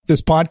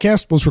This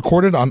podcast was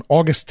recorded on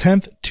August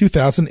 10th,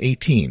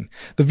 2018.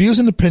 The views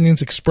and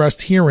opinions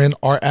expressed herein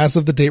are as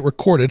of the date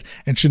recorded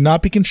and should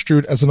not be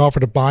construed as an offer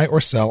to buy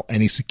or sell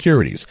any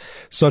securities.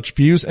 Such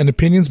views and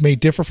opinions may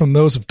differ from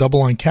those of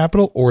DoubleLine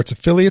Capital or its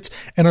affiliates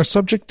and are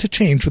subject to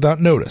change without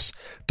notice.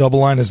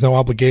 DoubleLine has no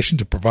obligation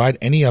to provide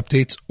any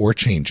updates or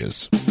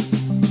changes.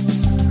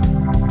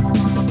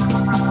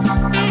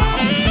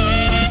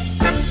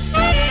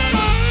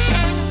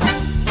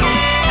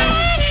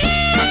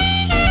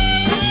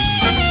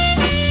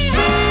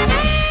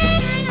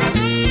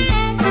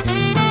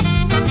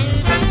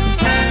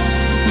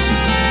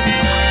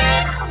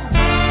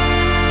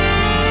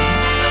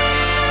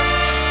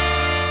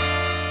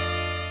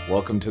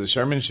 Welcome to the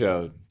Sherman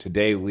Show.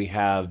 Today we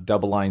have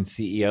DoubleLine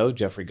CEO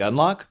Jeffrey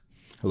Gundlach.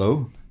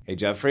 Hello. Hey,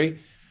 Jeffrey.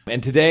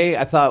 And today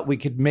I thought we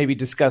could maybe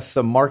discuss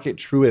some market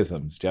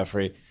truisms,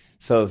 Jeffrey.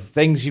 So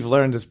things you've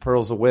learned as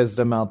pearls of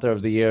wisdom out there over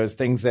the years,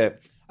 things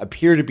that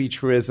appear to be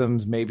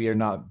truisms, maybe are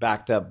not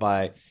backed up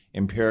by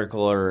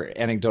empirical or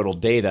anecdotal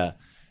data.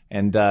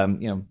 And,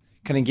 kind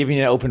of giving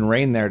you an open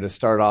rein there to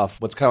start off.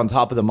 What's kind of on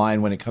top of the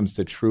mind when it comes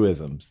to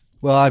truisms?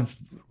 Well,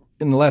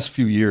 in the last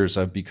few years,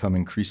 I've become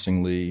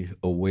increasingly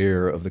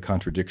aware of the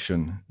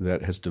contradiction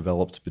that has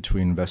developed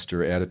between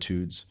investor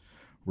attitudes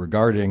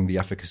regarding the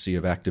efficacy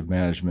of active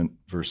management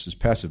versus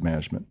passive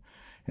management.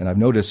 And I've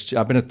noticed,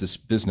 I've been at this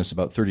business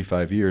about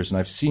 35 years, and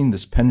I've seen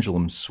this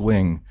pendulum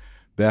swing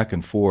back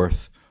and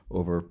forth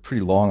over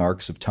pretty long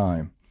arcs of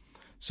time.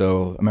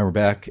 So I remember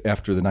back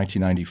after the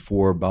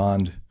 1994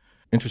 bond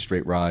interest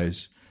rate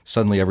rise,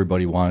 suddenly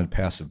everybody wanted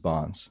passive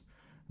bonds.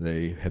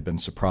 They had been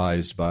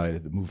surprised by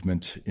the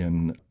movement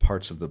in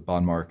parts of the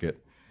bond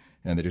market,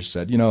 and they just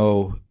said,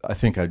 I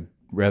think I'd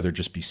rather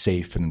just be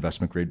safe in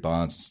investment-grade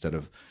bonds instead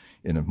of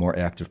in a more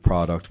active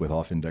product with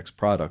off-index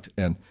product.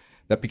 And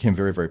that became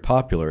very, very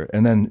popular.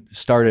 And then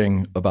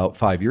starting about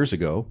 5 years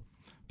ago,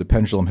 the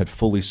pendulum had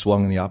fully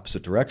swung in the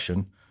opposite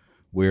direction,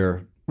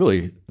 where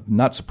really,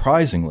 not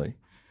surprisingly,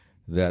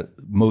 that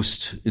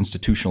most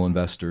institutional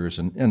investors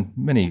and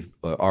many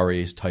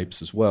RAs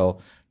types as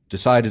well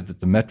decided that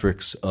the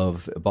metrics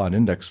of a bond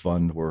index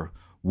fund were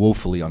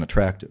woefully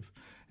unattractive.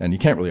 And you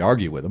can't really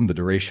argue with them. The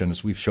duration,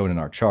 as we've shown in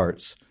our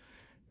charts,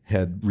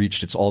 had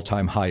reached its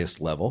all-time highest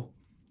level,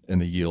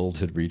 and the yield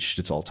had reached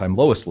its all-time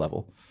lowest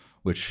level,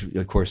 which,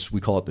 of course, we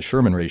call it the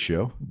Sherman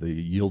ratio, the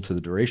yield to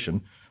the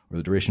duration, or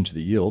the duration to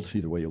the yield,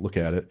 either way you look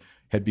at it,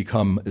 had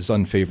become as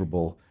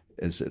unfavorable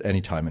as at any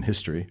time in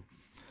history.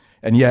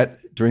 And yet,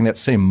 during that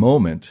same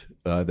moment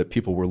that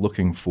people were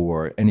looking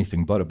for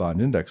anything but a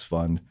bond index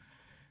fund,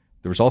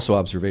 there was also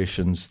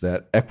observations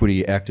that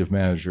equity active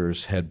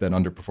managers had been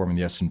underperforming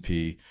the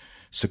S&P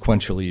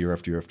sequentially year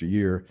after year after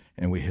year,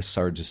 and we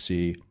started to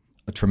see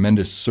a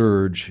tremendous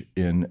surge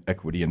in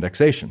equity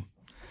indexation.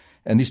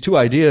 And these two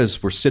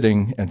ideas were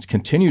sitting and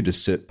continue to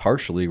sit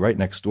partially right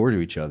next door to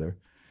each other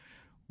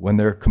when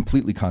they're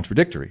completely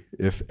contradictory.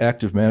 If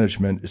active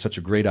management is such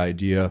a great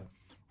idea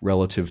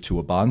relative to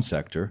a bond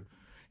sector,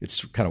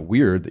 it's kind of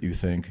weird that you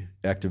think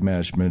active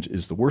management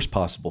is the worst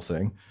possible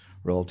thing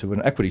relative to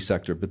an equity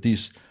sector, but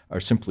these are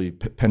simply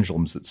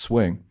pendulums that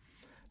swing.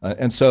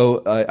 And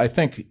so I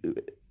think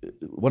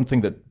one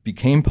thing that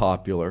became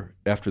popular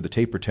after the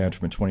taper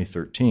tantrum in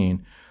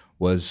 2013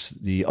 was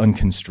the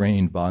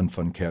unconstrained bond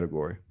fund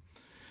category,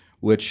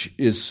 which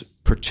is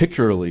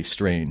particularly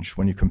strange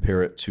when you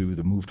compare it to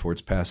the move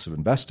towards passive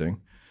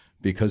investing,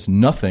 because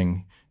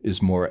nothing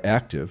is more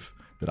active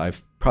that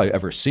I've probably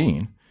ever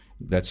seen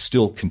that's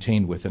still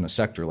contained within a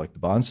sector like the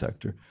bond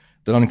sector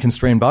than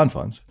unconstrained bond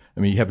funds. I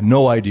mean, you have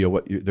no idea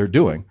what they're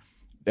doing.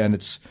 And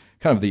it's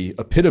kind of the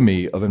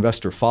epitome of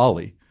investor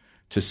folly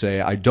to say,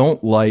 I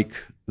don't like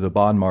the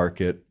bond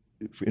market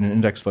in an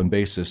index fund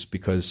basis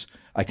because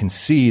I can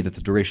see that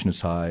the duration is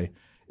high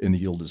and the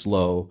yield is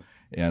low.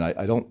 And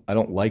I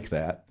don't like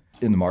that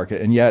in the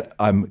market. And yet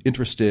I'm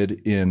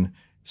interested in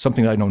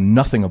something that I know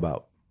nothing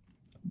about.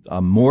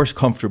 I'm more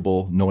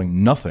comfortable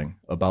knowing nothing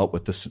about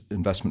what this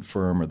investment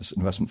firm or this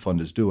investment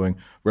fund is doing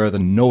rather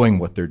than knowing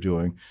what they're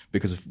doing,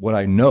 because if what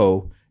I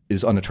know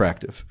is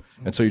unattractive.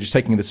 And so you're just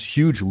taking this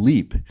huge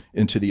leap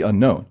into the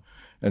unknown.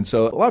 And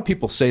so a lot of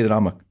people say that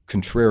I'm a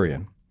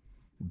contrarian,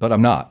 but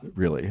I'm not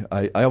really.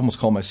 I almost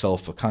call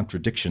myself a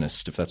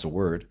contradictionist, if that's a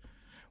word,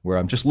 where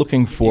I'm just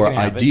looking for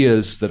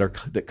ideas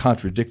that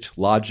contradict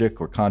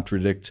logic or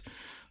contradict,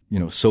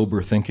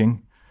 sober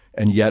thinking,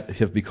 and yet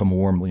have become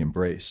warmly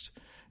embraced.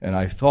 And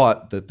I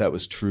thought that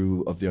was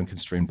true of the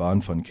unconstrained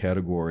bond fund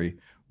category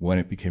when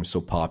it became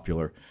so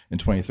popular in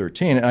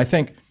 2013. And I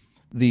think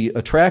the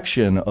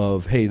attraction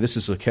of, hey, this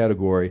is a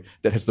category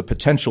that has the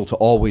potential to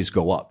always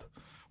go up.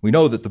 We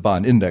know that the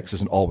bond index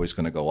isn't always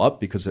going to go up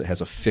because it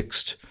has a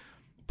fixed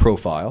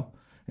profile.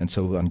 And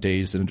so on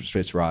days that interest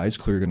rates rise,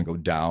 clearly you're going to go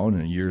down.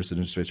 And in years that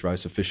interest rates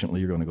rise sufficiently,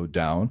 you're going to go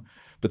down.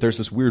 But there's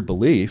this weird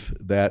belief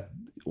that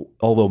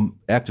although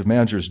active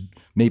managers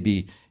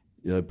maybe,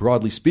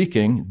 broadly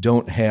speaking,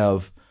 don't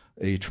have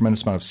a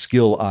tremendous amount of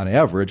skill on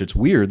average, it's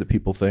weird that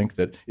people think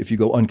that if you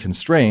go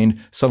unconstrained,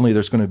 suddenly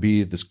there's going to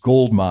be this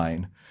gold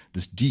mine,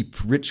 this deep,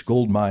 rich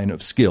gold mine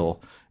of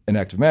skill, in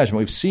active management.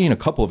 We've seen a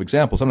couple of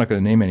examples. I'm not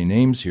going to name any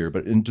names here,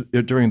 but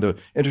during the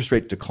interest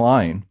rate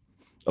decline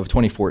of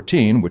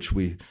 2014, which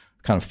we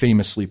kind of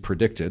famously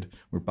predicted,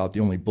 we're about the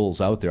only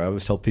bulls out there. I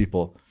always tell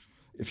people,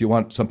 if you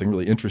want something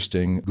really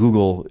interesting,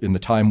 Google in the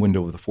time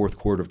window of the fourth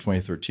quarter of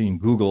 2013,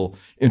 Google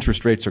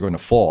interest rates are going to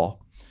fall.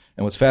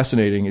 And what's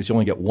fascinating is you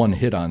only get one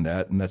hit on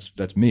that, and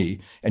that's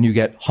me. And you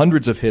get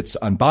hundreds of hits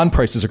on bond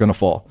prices are going to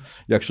fall.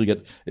 You actually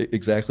get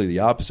exactly the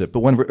opposite. But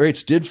when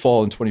rates did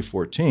fall in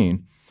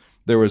 2014,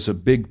 there was a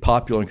big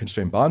popular and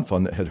constrained bond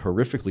fund that had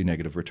horrifically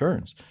negative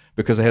returns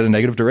because it had a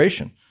negative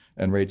duration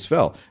and rates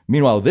fell.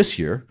 Meanwhile, this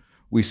year,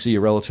 we see a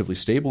relatively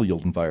stable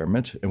yield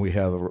environment, and we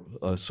have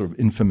a sort of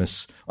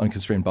infamous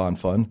unconstrained bond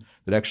fund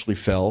that actually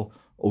fell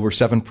over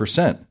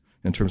 7%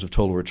 in terms of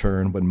total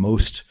return when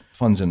most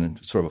funds in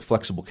sort of a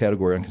flexible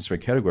category,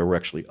 unconstrained category, were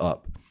actually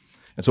up.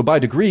 And so by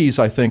degrees,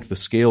 I think the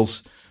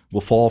scales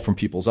will fall from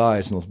people's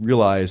eyes and they'll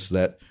realize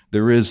that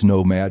there is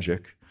no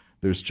magic.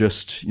 There's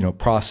just,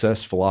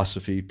 process,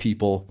 philosophy,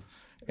 people,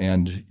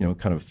 and,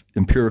 kind of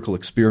empirical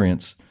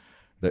experience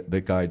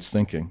that guides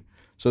thinking.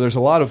 So there's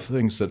a lot of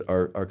things that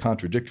are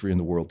contradictory in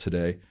the world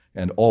today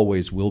and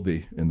always will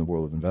be in the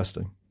world of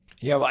investing.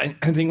 Yeah, well,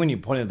 I think when you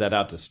pointed that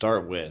out to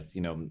start with,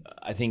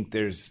 I think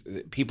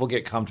people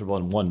get comfortable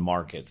in one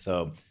market.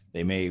 So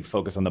they may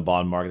focus on the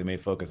bond market, they may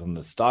focus on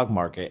the stock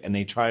market, and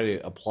they try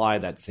to apply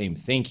that same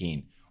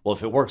thinking. Well,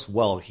 if it works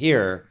well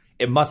here,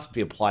 it must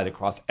be applied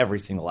across every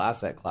single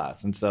asset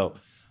class. And so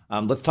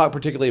let's talk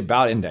particularly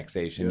about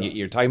indexation. Yeah.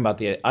 You're talking about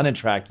the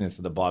unattractiveness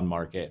of the bond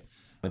market.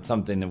 It's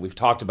something that we've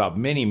talked about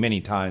many, many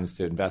times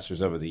to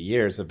investors over the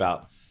years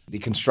about the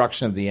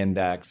construction of the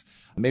index.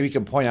 Maybe you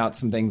can point out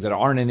some things that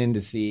aren't in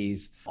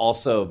indices.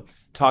 Also,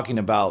 talking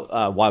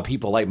about why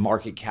people like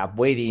market cap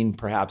weighting,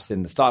 perhaps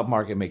in the stock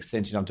market makes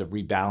sense. You don't have to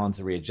rebalance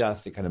or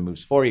readjust. It kind of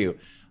moves for you.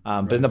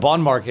 But in the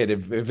bond market,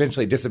 it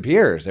eventually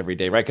disappears every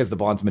day, right? Because the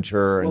bonds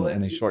mature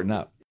and they shorten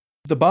up.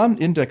 The bond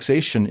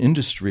indexation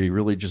industry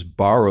really just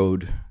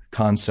borrowed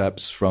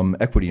concepts from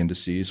equity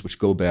indices, which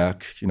go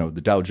back,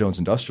 the Dow Jones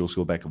Industrials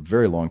go back a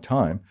very long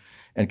time.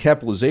 And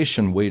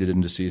capitalization weighted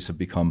indices have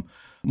become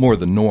more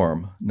the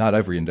norm. Not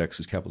every index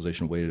is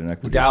capitalization weighted in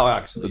equities. The Dow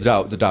actually.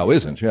 The Dow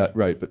isn't, yeah,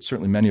 right, but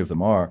certainly many of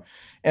them are.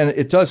 And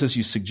it does, as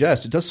you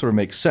suggest, it does sort of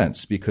make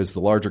sense because the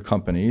larger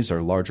companies are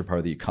a larger part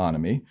of the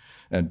economy,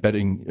 and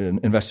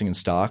investing in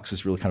stocks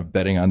is really kind of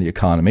betting on the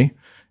economy.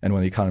 And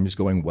when the economy is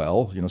going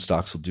well,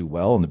 stocks will do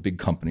well, and the big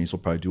companies will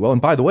probably do well.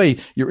 And by the way,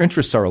 your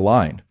interests are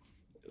aligned,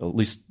 at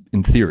least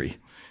in theory.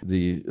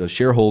 The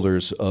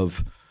shareholders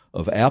of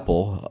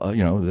Apple,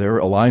 they're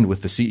aligned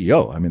with the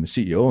CEO. I mean, the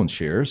CEO owns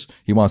shares.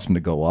 He wants them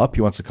to go up.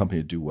 He wants the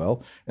company to do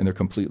well, and they're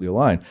completely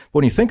aligned. But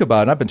when you think about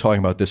it, and I've been talking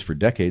about this for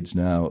decades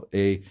now,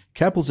 a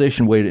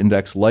capitalization weighted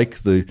index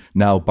like the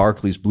now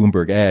Barclays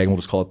Bloomberg AG, we'll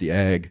just call it the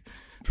AG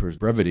for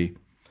brevity,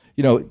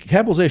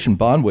 capitalization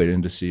bond weighted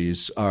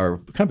indices are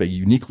kind of a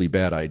uniquely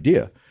bad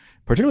idea,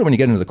 particularly when you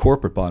get into the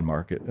corporate bond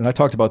market. And I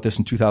talked about this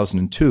in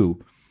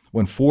 2002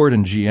 when Ford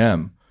and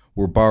GM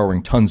were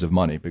borrowing tons of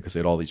money because they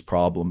had all these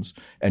problems,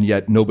 and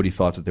yet nobody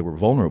thought that they were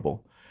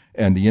vulnerable.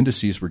 And the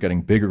indices were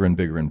getting bigger and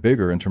bigger and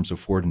bigger in terms of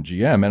Ford and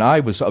GM. And I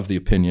was of the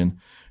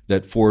opinion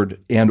that Ford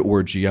and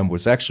or GM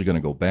was actually going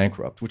to go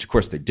bankrupt, which of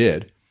course they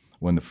did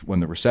when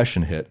the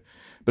recession hit.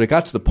 But it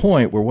got to the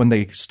point where when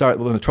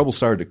the trouble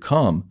started to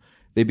come,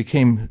 they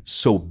became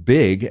so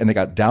big and they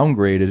got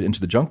downgraded into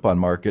the junk bond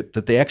market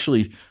that they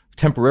actually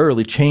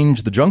temporarily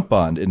changed the junk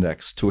bond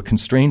index to a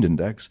constrained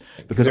index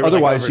because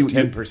otherwise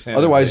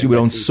you would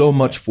own so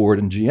much Ford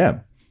and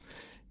GM.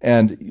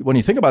 And when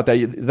you think about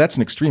that, that's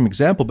an extreme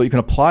example, but you can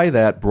apply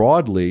that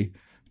broadly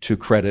to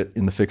credit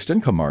in the fixed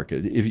income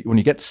market. When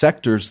you get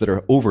sectors that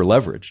are over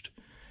leveraged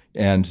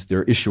and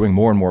they're issuing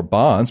more and more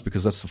bonds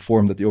because that's the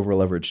form that the over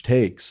leverage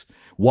takes,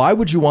 why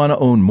would you want to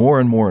own more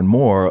and more and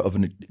more of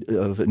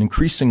an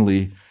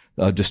increasingly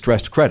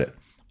distressed credit?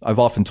 I've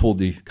often told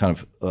the kind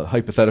of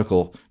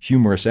hypothetical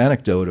humorous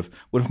anecdote of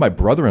what if my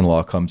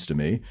brother-in-law comes to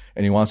me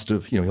and he wants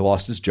to, he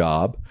lost his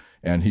job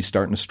and he's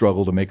starting to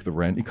struggle to make the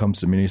rent. He comes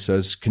to me and he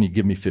says, can you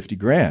give me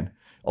 $50,000?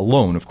 A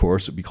loan, of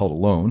course, it'd be called a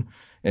loan.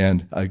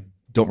 And I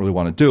don't really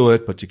want to do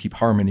it, but to keep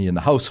harmony in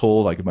the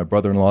household, I give my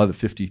brother-in-law the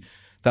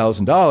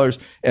 $50,000.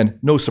 And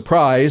no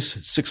surprise,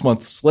 6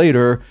 months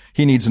later,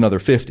 he needs another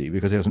 50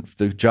 because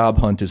the job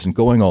hunt isn't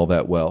going all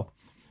that well.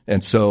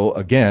 And so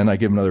again, I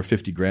give him another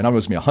 $50,000. I'm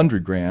going to be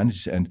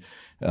 $100,000,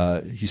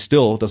 and he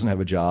still doesn't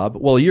have a job.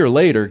 Well, a year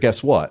later,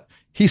 guess what?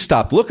 He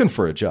stopped looking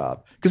for a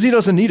job because he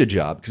doesn't need a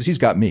job because he's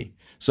got me.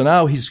 So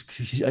now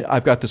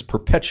I've got this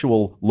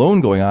perpetual loan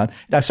going on,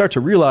 and I start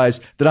to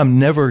realize that I'm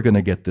never going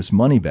to get this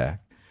money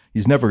back.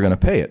 He's never going to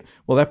pay it.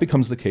 Well, that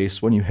becomes the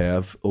case when you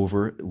have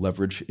over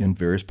leverage in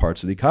various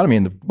parts of the economy.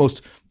 And the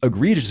most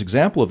egregious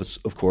example of this,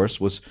 of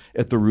course, was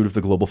at the root of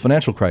the global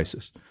financial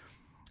crisis,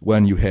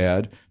 when you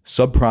had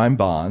subprime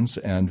bonds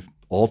and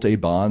Alt-A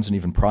bonds and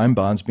even prime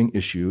bonds being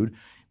issued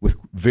with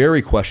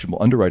very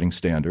questionable underwriting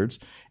standards,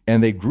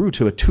 and they grew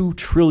to a $2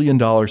 trillion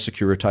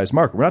securitized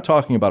market. We're not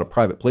talking about a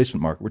private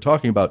placement market. We're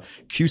talking about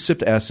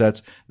CUSIP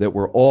assets that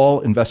were all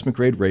investment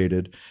grade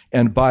rated,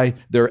 and by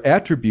their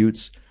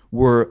attributes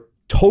were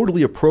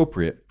totally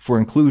appropriate for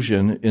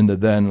inclusion in the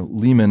then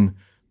Lehman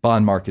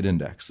bond market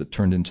index that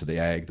turned into the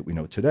AG that we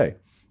know today.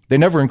 They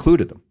never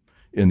included them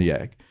in the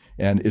AG.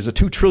 And is a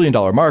 $2 trillion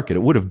market.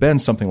 It would have been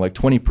something like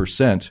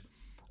 20%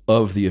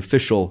 of the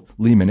official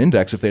Lehman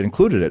index if they'd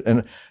included it.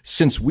 And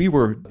since we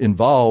were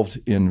involved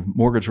in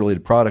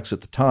mortgage-related products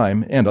at the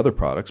time, and other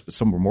products, but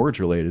some were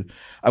mortgage-related,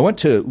 I went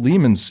to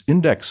Lehman's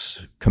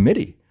index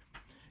committee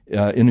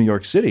in New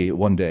York City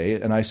one day,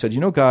 and I said,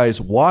 guys,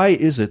 why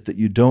is it that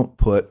you don't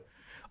put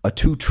a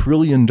 $2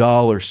 trillion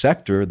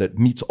sector that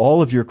meets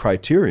all of your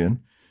criterion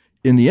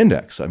in the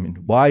index? I mean,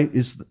 why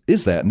is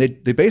that? And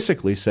they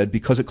basically said,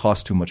 because it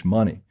costs too much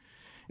money.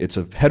 It's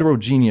a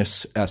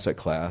heterogeneous asset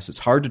class. It's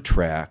hard to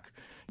track.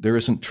 There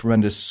isn't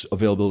tremendous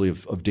availability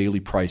of daily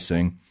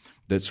pricing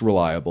that's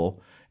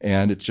reliable,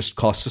 and it just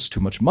costs us too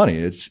much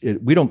money.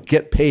 We don't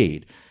get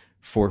paid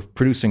for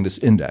producing this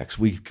index.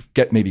 We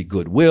get maybe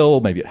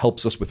goodwill, maybe it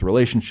helps us with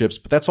relationships,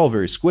 but that's all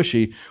very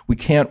squishy. We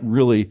can't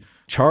really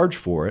charge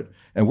for it,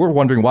 and we're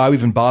wondering why we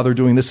even bother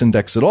doing this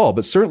index at all.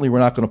 But certainly we're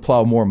not going to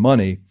plow more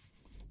money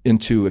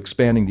into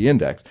expanding the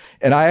index.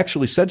 And I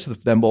actually said to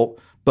them, well,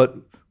 but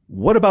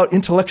what about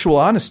intellectual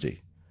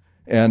honesty?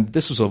 And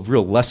this was a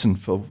real lesson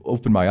to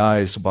open my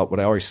eyes about what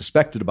I already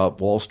suspected about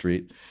Wall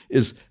Street,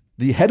 is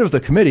the head of the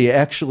committee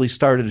actually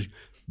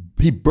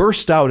he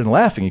burst out in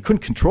laughing. He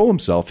couldn't control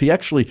himself. He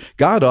actually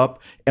got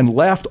up and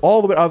laughed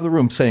all the way out of the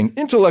room saying,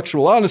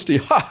 intellectual honesty,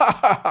 ha, ha,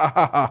 ha, ha,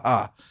 ha,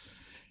 ha.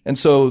 And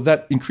so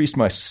that increased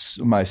my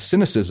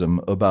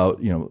cynicism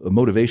about,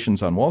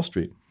 motivations on Wall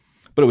Street.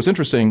 But it was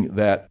interesting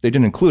that they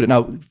didn't include it.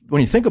 Now,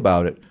 when you think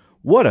about it,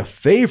 what a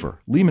favor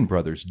Lehman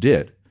Brothers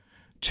did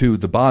to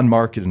the bond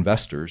market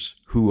investors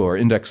who are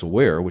index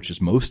aware, which is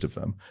most of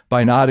them,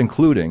 by not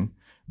including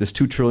this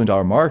 $2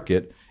 trillion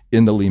market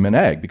in the Lehman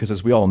AG. Because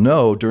as we all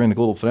know, during the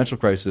global financial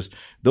crisis,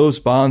 those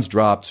bonds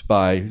dropped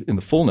by, in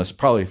the fullness,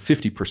 probably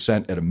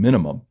 50% at a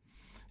minimum.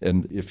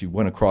 And if you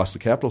went across the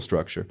capital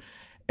structure.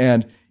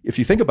 And if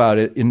you think about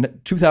it, in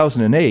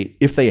 2008,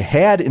 if they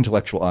had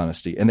intellectual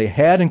honesty and they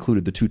had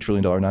included the $2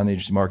 trillion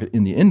non-agency market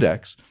in the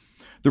index,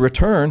 the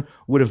return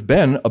would have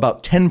been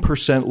about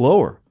 10%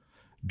 lower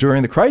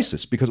during the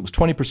crisis, because it was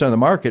 20% of the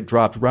market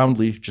dropped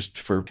roundly, just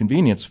for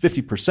convenience,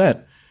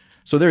 50%.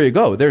 So there you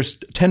go. There's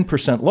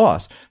 10%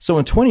 loss. So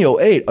in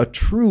 2008, a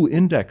true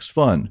index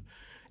fund,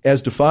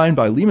 as defined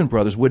by Lehman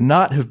Brothers, would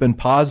not have been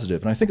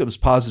positive. And I think it was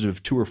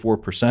positive 2 or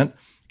 4%. Can't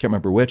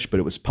remember which,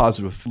 but it was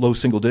positive low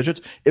single digits.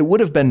 It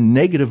would have been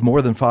negative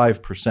more than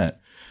 5%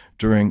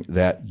 during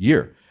that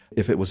year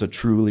if it was a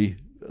truly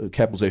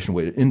capitalization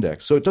weighted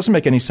index. So it doesn't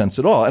make any sense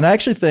at all. And I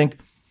actually think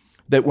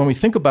that when we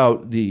think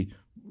about the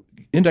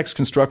index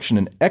construction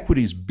and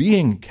equities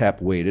being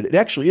cap weighted, it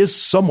actually is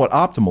somewhat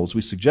optimal, as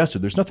we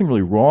suggested. There's nothing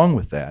really wrong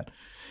with that.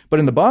 But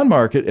in the bond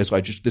market, as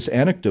this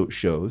anecdote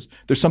shows,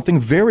 there's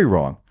something very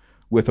wrong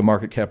with a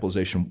market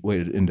capitalization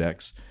weighted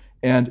index.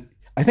 And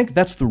I think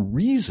that's the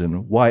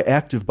reason why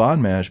active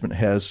bond management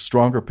has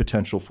stronger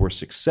potential for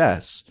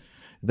success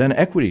than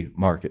equity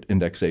market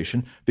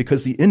indexation,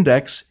 because the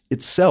index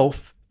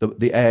itself,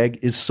 the AG,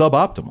 is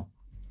suboptimal,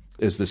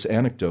 as this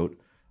anecdote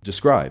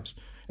describes.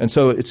 And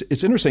so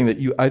it's interesting that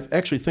I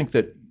actually think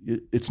that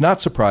it's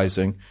not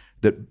surprising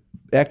that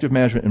active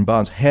management in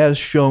bonds has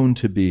shown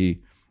to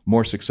be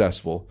more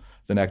successful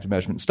than active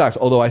management in stocks,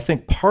 although I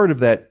think part of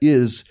that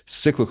is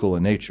cyclical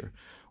in nature.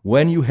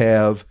 When you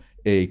have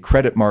a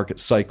credit market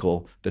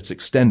cycle that's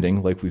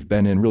extending, like we've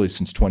been in really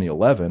since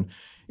 2011,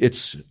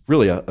 it's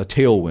really a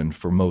tailwind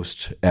for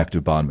most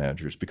active bond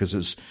managers,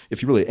 because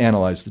if you really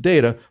analyze the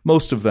data,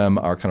 most of them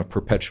are kind of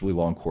perpetually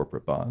long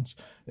corporate bonds.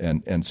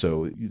 And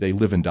so they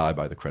live and die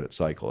by the credit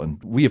cycle.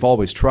 And we have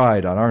always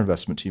tried on our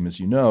investment team, as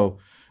you know,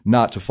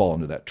 not to fall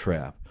into that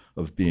trap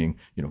of being,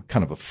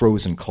 kind of a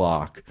frozen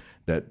clock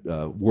that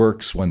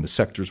works when the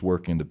sector's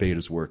working, the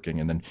beta's working,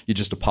 and then you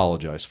just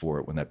apologize for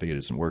it when that beta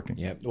isn't working.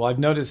 Yeah. Well, I've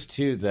noticed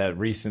too that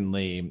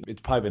recently,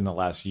 it's probably been the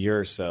last year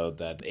or so,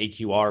 that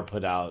AQR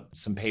put out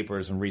some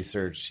papers and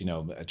research,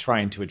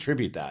 trying to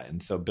attribute that.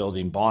 And so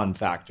building bond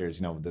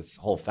factors, this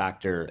whole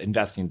factor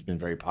investing has been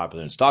very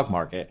popular in the stock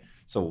market.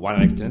 So why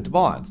not extend it to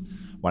bonds?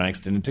 Why not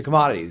extend it to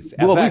commodities,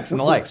 FX and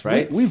the likes,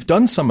 right? We've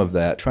done some of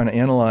that, trying to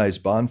analyze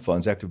bond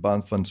funds, active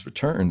bond funds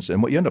returns.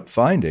 And what you end up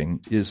finding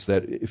is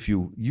that if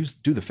you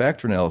do the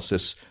factor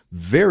analysis,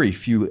 very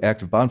few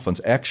active bond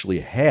funds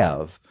actually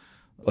have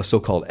a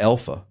so-called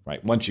alpha.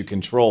 Right. Once you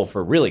control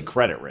for really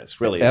credit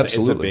risk, really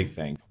is a big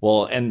thing.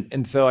 Well,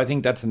 and so I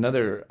think that's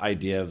another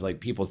idea of like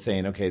people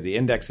saying, okay, the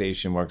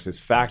indexation works, this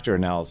factor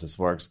analysis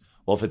works.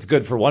 Well, if it's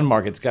good for one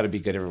market, it's got to be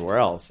good everywhere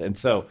else. And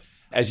so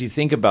as you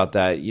think about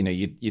that,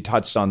 you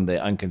touched on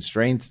the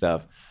unconstrained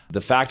stuff.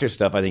 The factor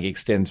stuff, I think,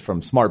 extends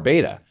from smart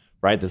beta,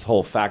 right? This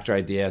whole factor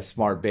idea,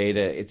 smart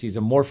beta, it's these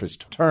amorphous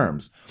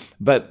terms.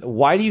 But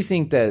why do you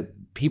think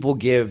that people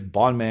give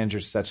bond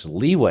managers such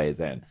leeway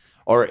then?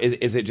 Or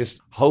is it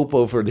just hope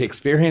over the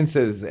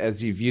experiences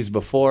as you've used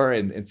before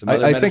and some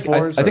other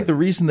metaphors? I think the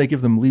reason they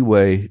give them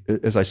leeway,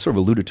 as I sort of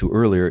alluded to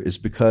earlier, is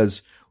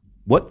because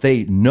what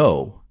they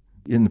know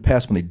in the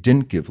past when they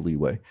didn't give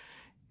leeway,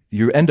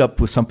 you end up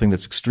with something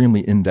that's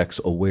extremely index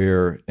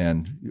aware.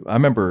 And I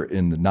remember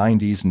in the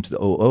 90s into the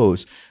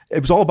 00s,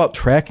 it was all about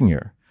tracking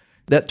error.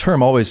 That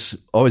term always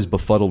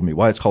befuddled me,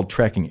 why it's called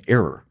tracking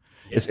error.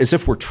 It's as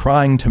if we're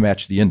trying to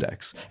match the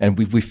index, and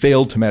we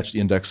failed to match the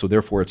index, so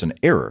therefore it's an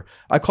error.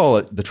 I call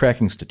it the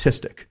tracking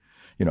statistic.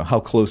 How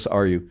close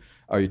are you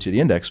to the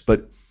index?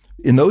 But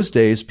in those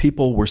days,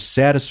 people were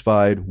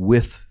satisfied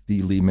with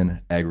the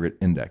Lehman Aggregate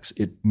Index.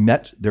 It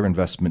met their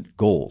investment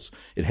goals.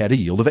 It had a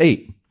yield of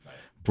 8,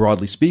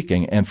 broadly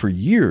speaking. And for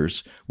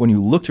years, when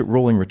you looked at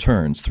rolling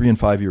returns, 3 and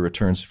 5 year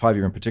returns,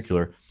 5-year in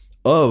particular,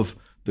 of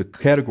the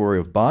category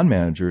of bond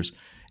managers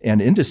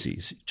and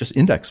indices, just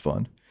index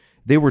fund,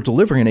 they were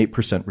delivering an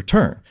 8%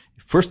 return.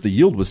 First, the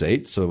yield was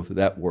 8, so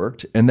that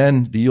worked. And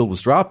then the yield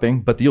was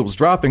dropping, but the yield was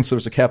dropping, so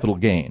there's a capital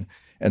gain.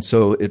 And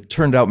so it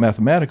turned out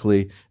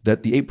mathematically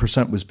that the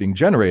 8% was being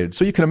generated.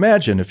 So you can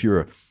imagine if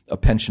you're a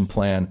pension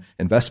plan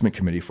investment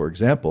committee, for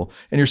example,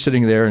 and you're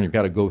sitting there and you've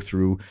got to go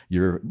through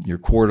your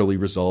quarterly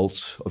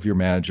results of your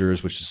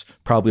managers, which is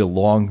probably a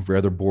long,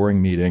 rather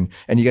boring meeting.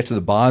 And you get to the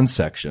bond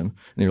section and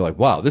you're like,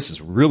 wow, this is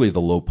really the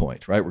low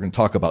point, right? We're going to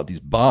talk about these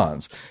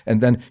bonds.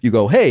 And then you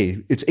go,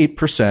 hey, it's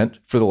 8%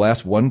 for the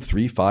last 1,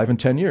 3, 5, and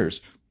 10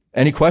 years.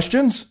 Any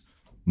questions?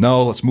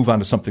 No, let's move on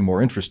to something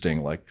more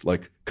interesting,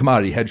 like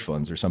commodity hedge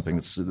funds or something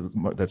that's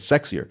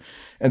sexier.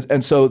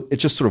 And so it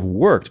just sort of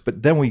worked.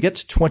 But then when we get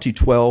to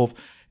 2012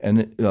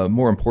 and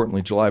more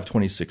importantly, July of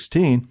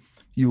 2016,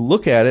 you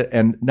look at it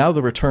and now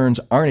the returns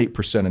aren't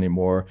 8%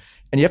 anymore.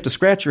 And you have to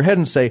scratch your head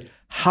and say,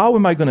 how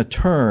am I going to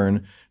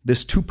turn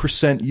this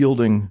 2%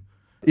 yielding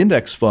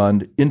index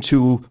fund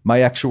into my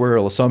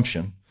actuarial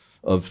assumption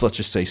of, let's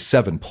just say,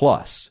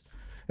 7+?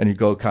 And you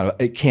go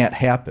it can't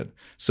happen.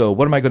 So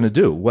what am I going to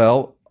do?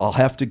 Well, I'll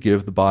have to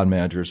give the bond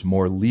managers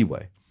more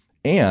leeway.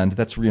 And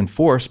that's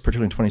reinforced,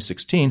 particularly in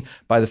 2016,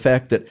 by the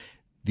fact that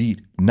the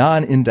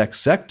non-index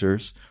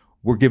sectors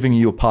were giving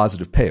you a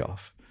positive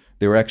payoff.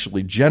 They were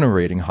actually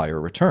generating higher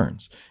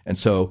returns. And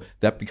so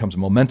that becomes a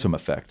momentum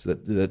effect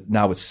that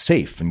now it's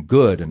safe and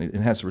good and it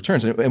has the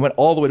returns. And it went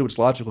all the way to its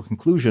logical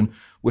conclusion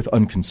with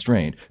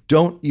unconstrained.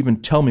 Don't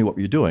even tell me what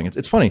you're doing.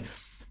 It's funny,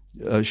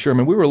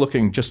 Sherman, we were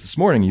looking just this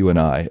morning, you and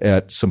I,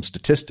 at some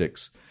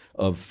statistics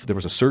there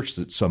was a search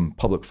that some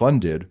public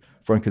fund did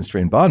for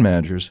unconstrained bond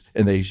managers,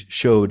 and they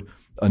showed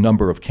a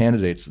number of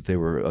candidates that they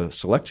were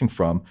selecting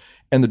from.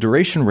 And the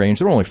duration range,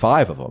 there were only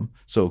 5 of them.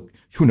 So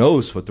who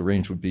knows what the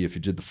range would be if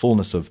you did the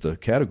fullness of the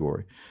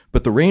category.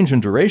 But the range in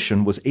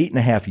duration was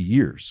 8.5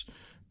 years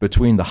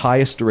between the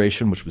highest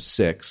duration, which was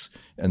 6,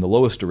 and the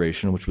lowest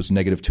duration, which was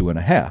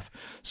 -2.5.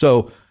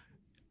 So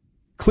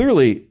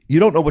clearly, you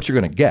don't know what you're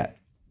going to get.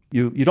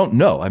 You don't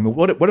know. I mean,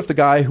 what if the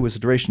guy who has a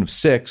duration of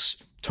 6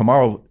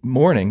 tomorrow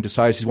morning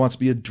decides he wants to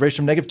be a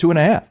duration of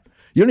 -2.5?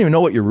 You don't even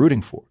know what you're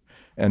rooting for.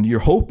 And you're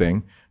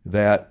hoping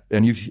that,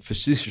 and you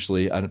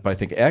facetiously, but I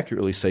think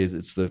accurately say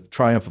it's the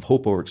triumph of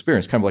hope over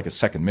experience, kind of like a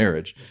second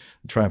marriage,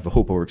 the triumph of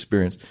hope over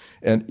experience,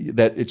 and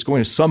that it's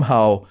going to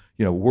somehow,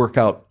 work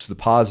out to the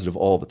positive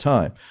all the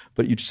time.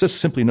 But you just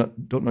simply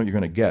don't know what you're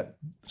going to get.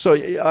 So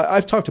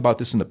I've talked about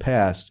this in the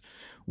past.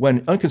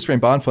 When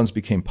unconstrained bond funds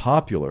became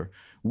popular,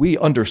 we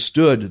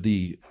understood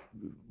the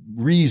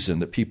reason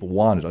that people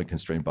wanted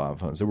unconstrained bond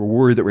funds. They were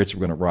worried that rates were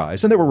going to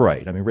rise, and they were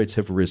right. I mean, rates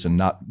have risen,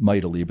 not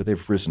mightily, but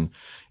they've risen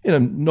in a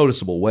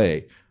noticeable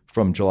way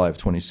from July of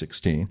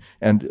 2016.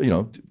 And,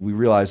 we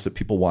realized that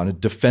people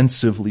wanted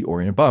defensively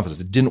oriented bond funds.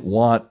 They didn't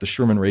want the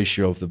Sherman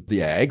ratio of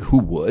the AG, who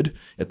would,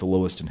 at the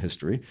lowest in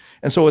history.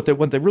 And so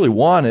what they really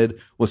wanted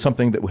was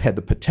something that had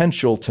the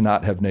potential to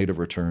not have negative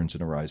returns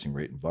in a rising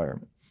rate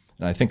environment.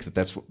 And I think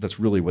that's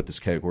really what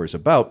this category is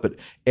about. But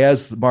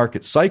as the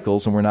market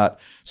cycles, and we're not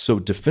so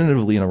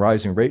definitively in a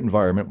rising rate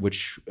environment,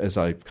 which, as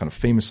I kind of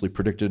famously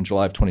predicted in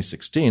July of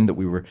 2016, that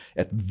we were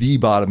at the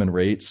bottom in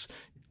rates,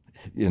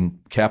 in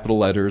capital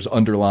letters,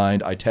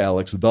 underlined,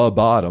 italics, the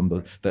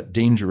bottom, that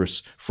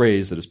dangerous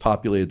phrase that has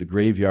populated the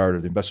graveyard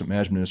of the investment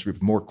management industry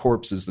with more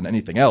corpses than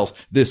anything else.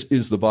 This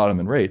is the bottom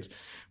in rates.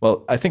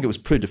 Well, I think it was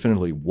pretty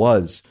definitively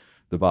was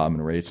the bottom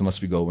in rates,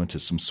 unless we go into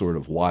some sort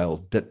of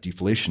wild debt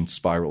deflation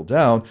spiral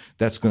down,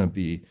 that's going to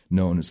be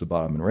known as the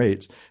bottom in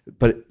rates.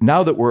 But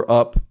now that we're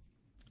up,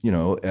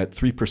 at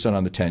 3%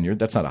 on the 10-year,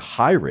 that's not a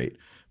high rate,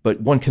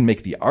 but one can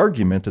make the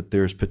argument that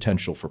there's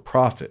potential for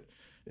profit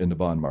in the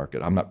bond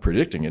market. I'm not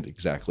predicting it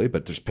exactly,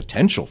 but there's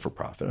potential for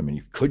profit. I mean,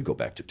 you could go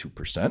back to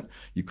 2%.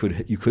 You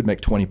could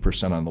make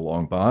 20% on the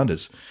long bond,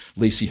 as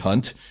Lacey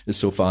Hunt is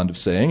so fond of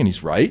saying, and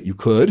he's right. You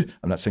could.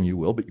 I'm not saying you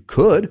will, but you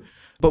could.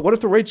 But what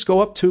if the rates go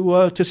up to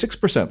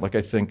 6%, like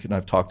I think, and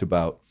I've talked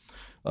about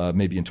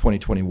maybe in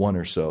 2021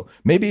 or so?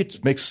 Maybe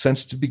it makes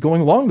sense to be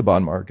going long the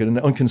bond market, and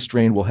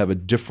unconstrained will have a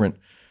different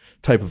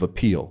type of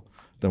appeal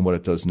than what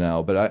it does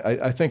now. But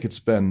I think it's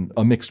been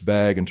a mixed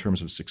bag in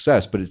terms of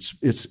success. But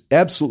it's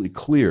absolutely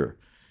clear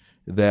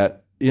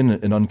that in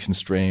an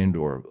unconstrained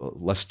or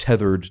less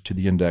tethered to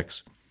the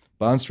index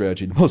bond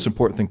strategy, the most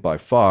important thing by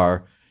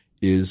far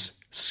is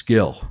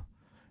skill.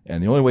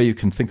 And the only way you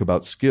can think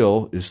about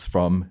skill is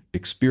from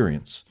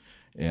experience.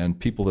 And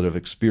people that have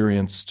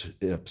experienced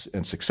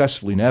and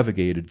successfully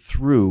navigated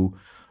through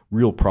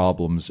real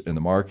problems in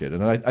the market.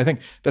 And I think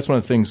that's one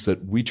of the things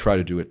that we try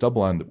to do at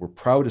DoubleLine that we're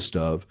proudest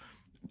of,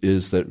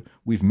 is that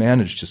we've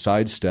managed to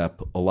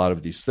sidestep a lot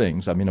of these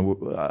things. I mean,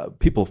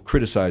 people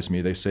criticize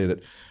me. They say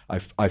that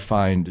I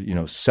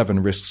find 7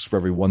 risks for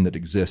every one that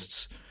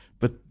exists,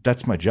 but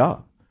that's my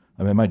job.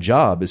 I mean, my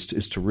job is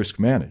to risk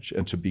manage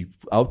and to be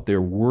out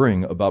there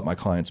worrying about my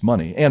clients'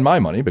 money and my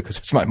money, because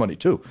it's my money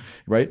too,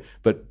 right?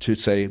 But to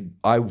say,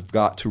 I've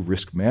got to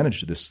risk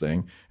manage this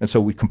thing. And so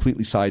we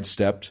completely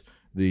sidestepped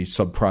the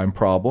subprime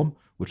problem,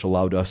 which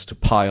allowed us to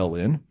pile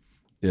in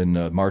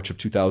March of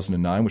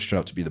 2009, which turned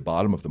out to be the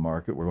bottom of the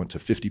market. We went to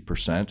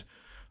 50%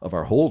 of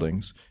our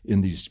holdings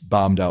in these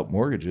bombed out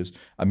mortgages.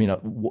 I mean,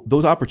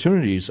 those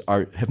opportunities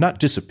have not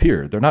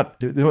disappeared. They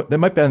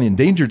might be on the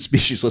endangered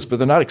species list, but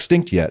they're not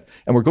extinct yet.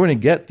 And we're going to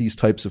get these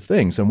types of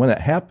things. And when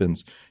that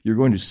happens, you're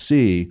going to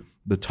see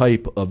the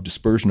type of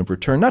dispersion of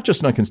return, not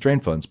just in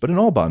unconstrained funds, but in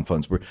all bond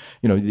funds, where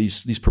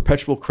these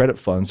perpetual credit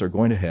funds are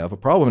going to have a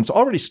problem. And it's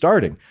already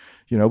starting.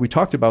 We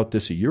talked about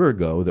this a year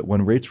ago, that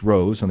when rates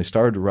rose, and they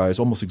started to rise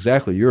almost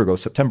exactly a year ago,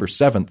 September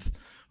 7th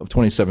of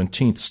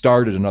 2017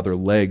 started another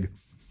leg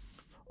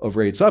of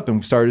rates up, and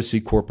we started to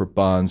see corporate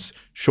bonds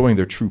showing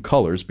their true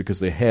colors, because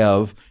they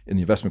have, in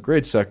the investment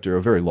grade sector,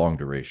 a very long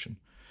duration.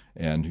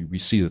 And we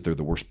see that they're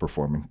the worst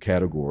performing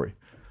category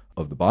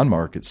of the bond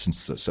market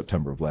since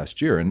September of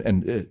last year. And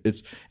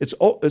it's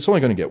only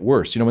going to get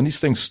worse. When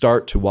these things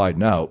start to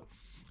widen out,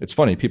 it's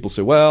funny. People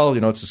say, well,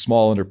 it's a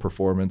small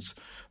underperformance,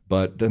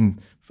 but then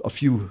a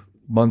few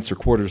months or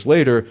quarters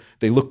later,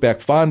 they look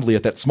back fondly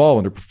at that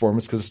small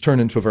underperformance because it's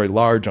turned into a very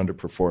large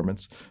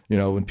underperformance.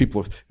 When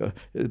people,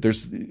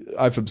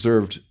 I've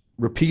observed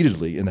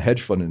repeatedly in the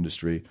hedge fund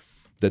industry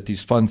that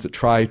these funds that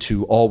try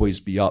to always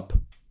be up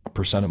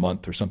 1% a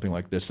month or something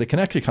like this, they can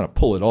actually kind of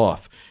pull it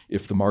off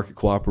if the market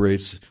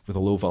cooperates with a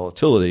low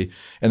volatility.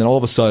 And then all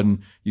of a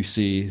sudden you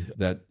see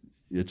that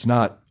it's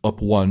not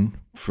up 1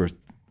 for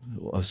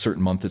a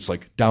certain month, it's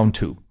like down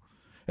 2.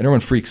 And everyone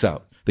freaks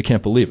out. They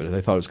can't believe it.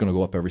 They thought it was going to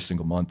go up every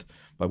single month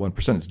by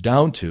 1%. It's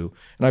down 2.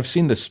 And I've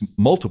seen this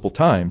multiple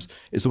times,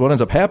 is that what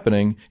ends up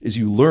happening is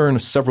you learn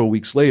several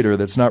weeks later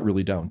that it's not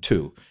really down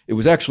 2. It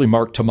was actually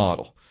marked to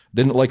model.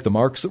 They didn't like the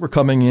marks that were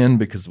coming in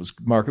because the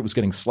market was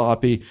getting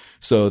sloppy.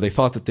 So they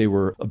thought that they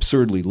were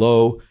absurdly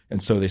low.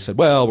 And so they said,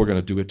 well, we're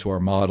going to do it to our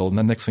model. And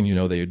then next thing you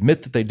know, they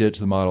admit that they did it to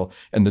the model,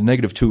 and the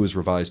negative 2 is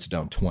revised to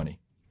down 20.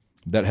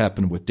 That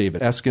happened with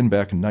David Eskin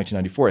back in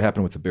 1994. It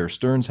happened with the Bear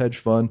Stearns hedge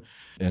fund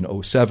in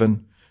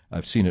 2007.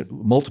 I've seen it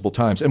multiple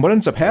times. And what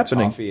ends up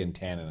happening... Toffee and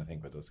Tannen, I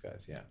think, were those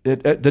guys, yeah.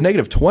 The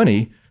negative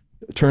 20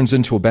 turns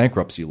into a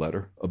bankruptcy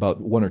letter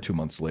about 1 or 2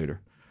 months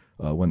later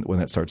when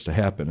that starts to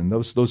happen. And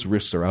those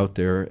risks are out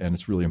there, and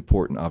it's really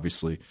important,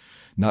 obviously,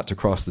 not to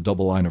cross the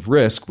double line of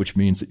risk, which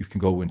means that you can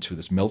go into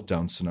this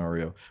meltdown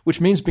scenario, which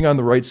means being on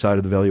the right side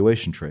of the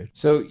valuation trade.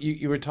 So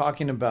you were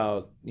talking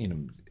about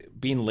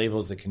being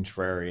labeled as a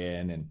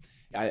contrarian, and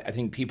I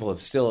think people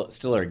have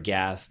still are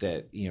aghast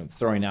at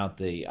throwing out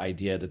the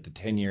idea that the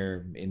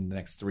 10-year in the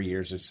next 3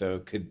 years or so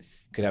could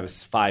have a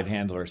 5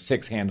 handle or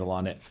 6 handle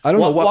on it. I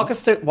don't know. Walk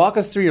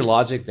us through your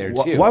logic there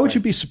too. Why would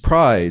you be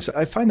surprised?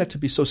 I find that to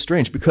be so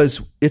strange,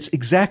 because it's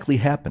exactly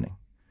happening.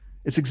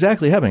 It's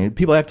exactly happening.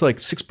 People act like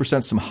 6%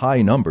 is some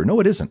high number. No,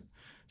 it isn't.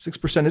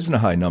 6% isn't a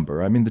high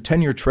number. I mean, the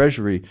 10-year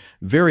Treasury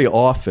very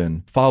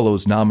often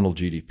follows nominal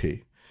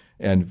GDP.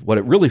 And what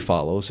it really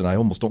follows, and I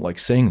almost don't like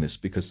saying this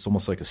because it's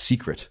almost like a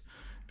secret,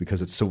 because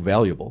it's so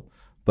valuable,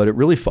 but it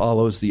really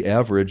follows the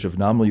average of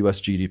nominal U.S.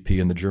 GDP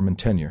in the German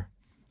 10-year.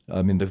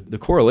 I mean, the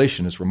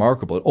correlation is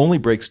remarkable. It only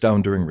breaks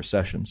down during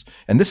recessions.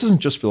 And this isn't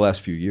just for the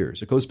last few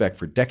years. It goes back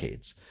for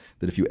decades,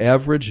 that if you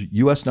average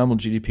U.S. nominal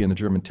GDP in the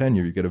German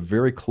 10-year, you get a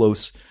very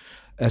close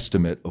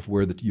estimate of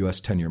where the U.S.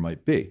 10-year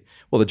might be.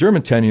 Well, the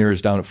German 10-year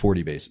is down at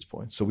 40 basis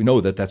points. So we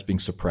know that that's being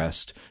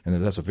suppressed, and that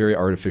that's a very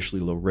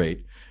artificially low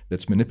rate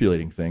that's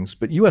manipulating things.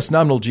 But U.S.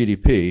 nominal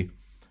GDP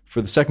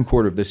for the second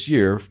quarter of this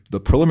year, the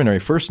preliminary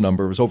first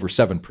number was over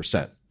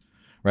 7%,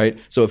 right?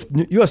 So if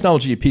U.S. nominal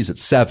GDP is at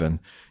 7,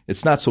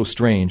 it's not so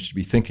strange to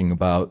be thinking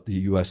about the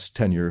U.S.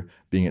 10-year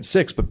being at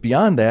 6. But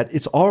beyond that,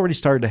 it's already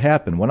started to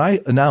happen. When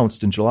I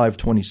announced in July of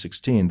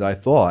 2016 that I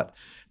thought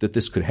that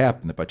this could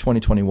happen, that by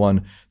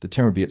 2021, the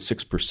 10 would be at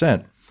 6%,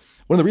 one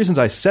of the reasons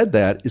I said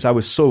that is I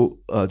was so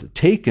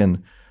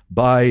taken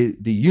by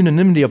the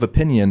unanimity of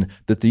opinion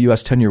that the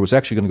U.S. 10-year was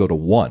actually going to go to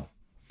 1.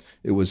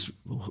 It was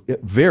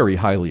very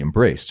highly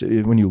embraced.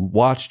 When you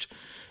watched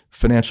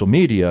financial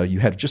media, you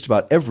had just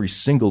about every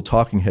single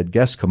talking head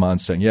guest come on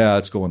saying, yeah,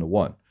 it's going to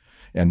 1.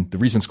 And the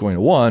reason it's going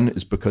to 1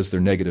 is because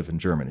they're negative in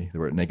Germany. They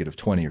were at negative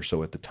 20 or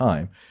so at the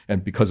time.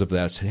 And because of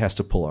that, it has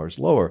to pull ours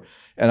lower.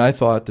 And I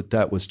thought that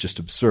that was just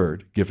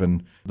absurd,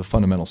 given the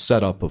fundamental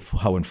setup of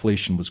how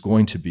inflation was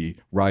going to be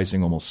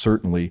rising almost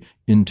certainly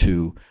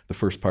into the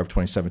first part of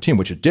 2017,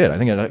 which it did. I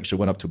think it actually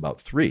went up to about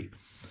 3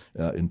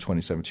 in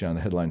 2017 on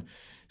the headline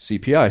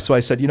CPI. So I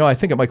said, I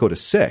think it might go to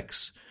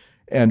 6.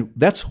 And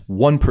that's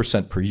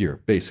 1% per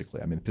year,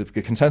 basically. I mean,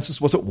 the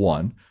consensus was at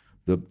 1.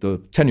 The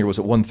 10-year was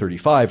at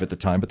 135 at the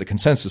time, but the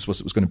consensus was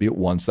it was going to be at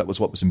 1. So that was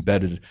what was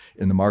embedded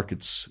in the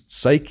market's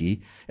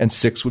psyche. And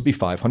 6 would be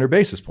 500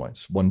 basis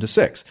points, 1 to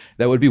 6.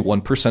 That would be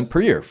 1%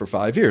 per year for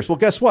 5 years. Well,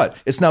 guess what?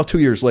 It's now 2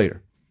 years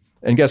later.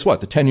 And guess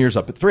what? The 10-year's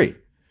up at 3.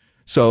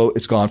 So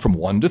it's gone from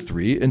 1 to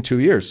 3 in 2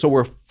 years. So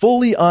we're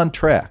fully on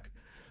track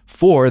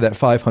for that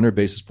 500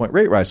 basis point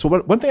rate rise. So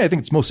one thing I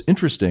think is most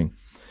interesting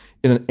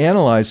in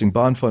analyzing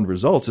bond fund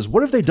results is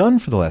what have they done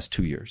for the last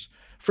 2 years?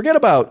 Forget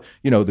about,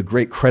 the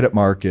great credit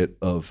market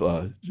of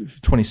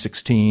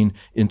 2016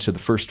 into the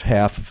first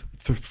half,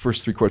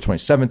 first 3 quarters of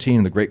 2017,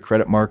 and the great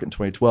credit market in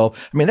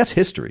 2012. I mean, that's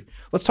history.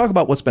 Let's talk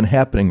about what's been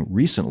happening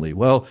recently.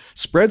 Well,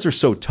 spreads are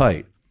so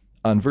tight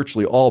on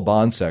virtually all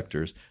bond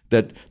sectors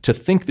that to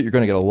think that you're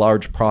going to get a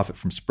large profit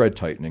from spread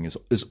tightening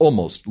is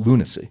almost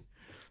lunacy.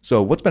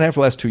 So what's been happening for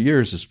the last 2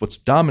 years is what's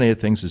dominated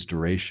things is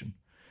duration.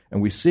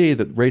 And we see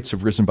that rates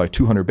have risen by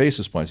 200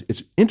 basis points.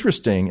 It's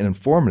interesting and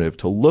informative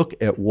to look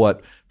at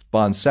what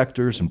bond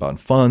sectors and bond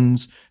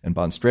funds and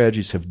bond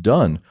strategies have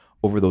done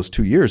over those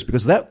 2 years,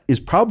 because that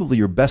is probably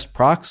your best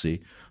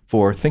proxy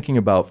for thinking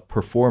about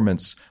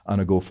performance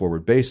on a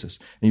go-forward basis.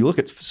 And you look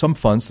at some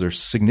funds that are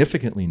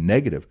significantly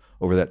negative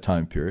over that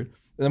time period.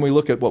 And then we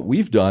look at what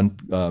we've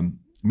done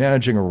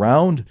managing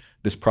around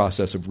this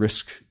process of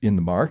risk in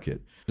the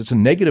market. It's a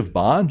negative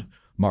bond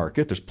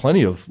market. There's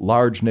plenty of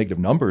large negative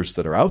numbers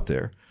that are out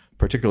there.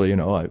 Particularly,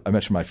 I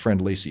mentioned my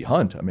friend Lacey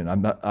Hunt. I mean,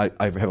 I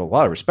have a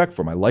lot of respect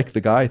for him. I like the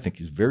guy. I think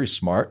he's very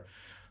smart.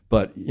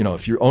 But,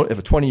 if you have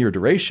a 20-year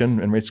duration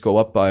and rates go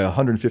up by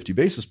 150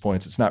 basis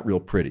points, it's not real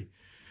pretty.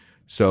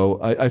 So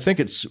I think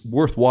it's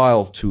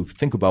worthwhile to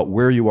think about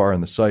where you are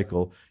in the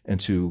cycle and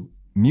to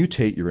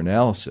mutate your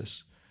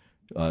analysis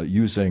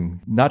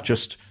using not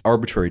just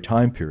arbitrary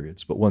time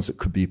periods, but ones that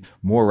could be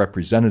more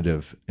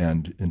representative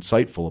and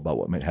insightful about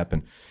what might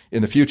happen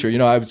in the future.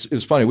 It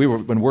was funny.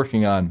 We've been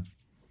working on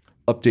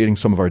updating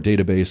some of our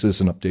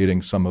databases and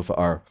updating some of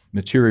our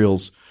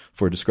materials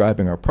for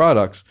describing our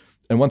products.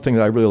 And one thing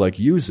that I really like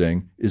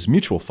using is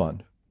mutual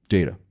fund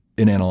data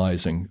in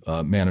analyzing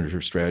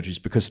manager strategies,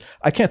 because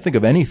I can't think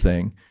of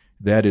anything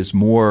that is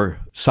more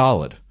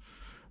solid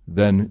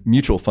than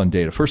mutual fund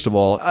data. First of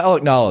all, I'll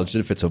acknowledge that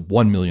if it's a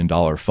 $1 million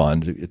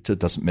fund, it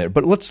doesn't matter.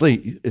 But let's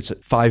say it's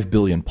at $5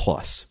 billion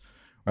plus,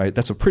 right?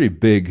 That's a pretty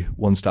big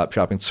one-stop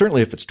shopping.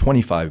 Certainly if it's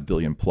 $25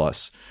 billion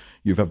plus,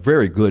 you have a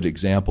very good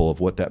example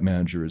of what that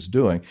manager is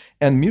doing.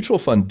 And mutual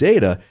fund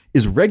data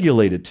is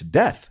regulated to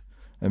death.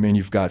 I mean,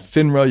 you've got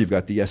FINRA, you've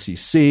got the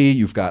SEC,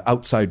 you've got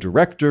outside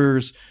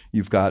directors,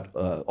 you've got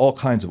all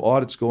kinds of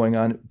audits going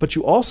on. But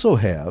you also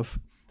have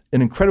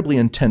an incredibly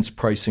intense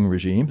pricing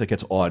regime that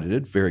gets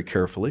audited very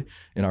carefully,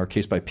 in our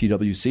case by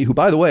PwC, who,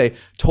 by the way,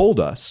 told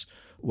us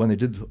when they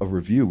did a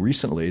review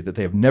recently that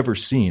they have never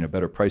seen a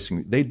better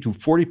pricing. They do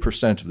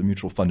 40% of the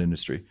mutual fund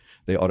industry.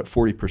 They audit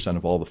 40%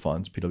 of all the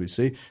funds,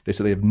 PwC. They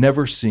said they have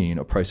never seen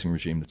a pricing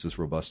regime that's as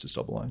robust as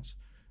DoubleLine's.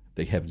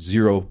 They have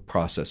zero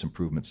process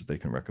improvements that they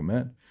can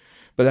recommend.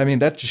 But I mean,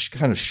 that just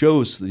kind of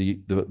shows the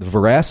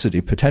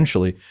veracity,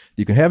 potentially, that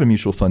you can have in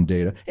mutual fund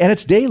data. And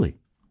it's daily.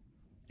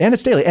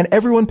 And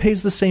everyone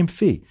pays the same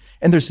fee.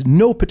 And there's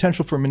no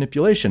potential for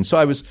manipulation. So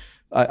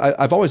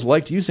I've always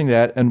liked using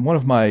that. And one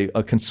of my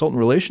consultant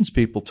relations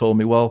people told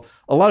me, well,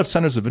 a lot of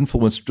centers of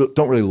influence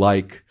don't really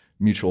like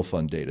mutual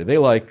fund data. They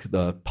like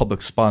the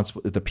public sponsor,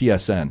 the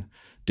PSN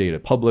data,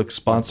 public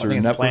sponsor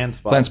network,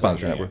 plan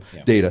sponsor network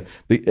data.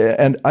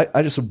 And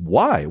I just said,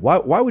 why?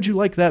 Why would you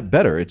like that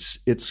better?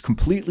 It's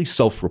completely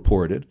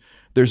self-reported.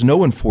 There's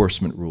no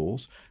enforcement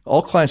rules.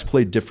 All clients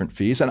pay different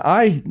fees. And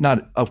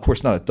of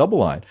course, not at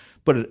DoubleLine,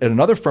 but at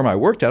another firm I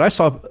worked at, I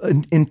saw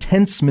an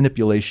intense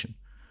manipulation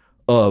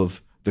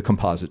of the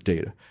composite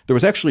data. There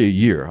was actually a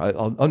year,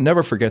 I'll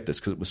never forget this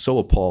because it was so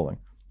appalling.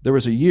 There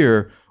was a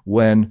year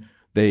when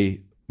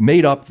they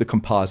made up the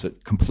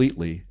composite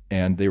completely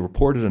and they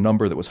reported a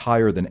number that was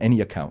higher than any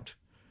account.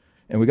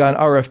 And we got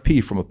an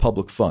RFP from a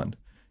public fund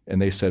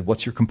and they said,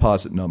 what's your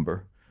composite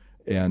number?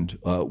 And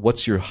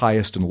what's your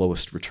highest and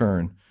lowest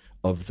return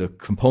of the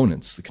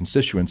components, the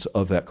constituents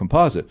of that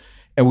composite?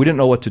 And we didn't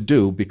know what to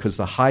do because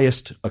the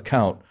highest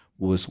account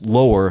was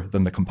lower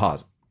than the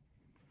composite.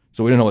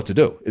 So we didn't know what to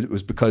do. It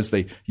was because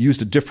they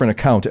used a different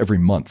account every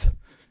month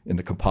in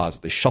the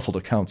composite. They shuffled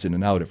accounts in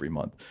and out every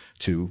month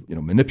to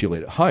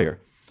manipulate it higher.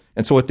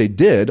 And so what they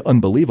did,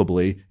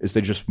 unbelievably, is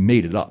they just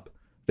made it up.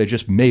 They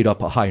just made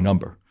up a high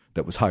number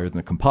that was higher than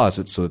the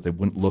composite so that they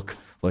wouldn't look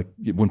like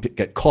it wouldn't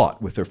get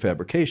caught with their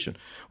fabrication.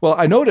 Well,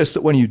 I noticed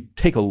that when you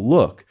take a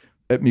look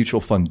at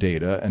mutual fund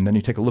data and then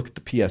you take a look at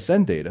the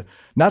PSN data,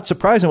 not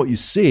surprising what you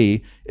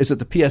see is that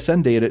the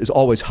PSN data is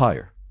always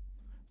higher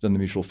than the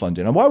mutual fund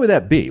did. And why would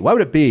that be? Why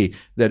would it be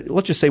that,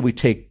 let's just say we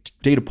take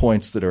data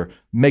points that are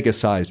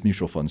mega-sized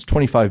mutual funds,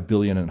 25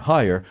 billion and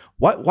higher.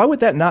 Why would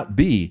that not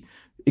be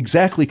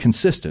exactly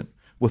consistent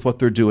with what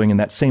they're doing in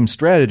that same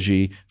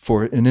strategy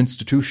for an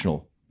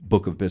institutional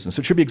book of business?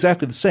 It should be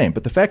exactly the same.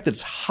 But the fact that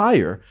it's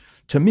higher,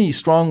 to me,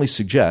 strongly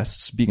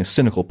suggests, being a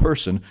cynical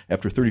person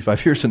after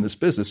 35 years in this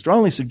business,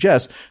 strongly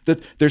suggests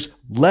that there's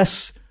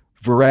less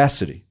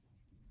veracity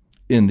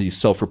in these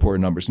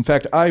self-reported numbers. In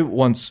fact, I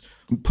once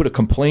put a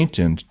complaint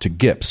in to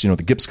GIPS, the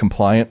GIPS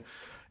compliant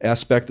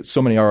aspect that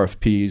so many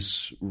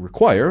RFPs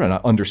require, and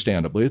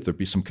understandably, if there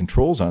be some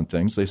controls on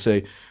things, they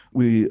say,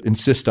 we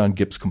insist on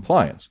GIPS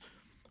compliance.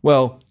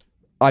 Well,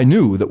 I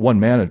knew that one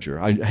manager,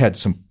 I had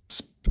some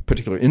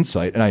particular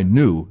insight, and I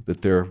knew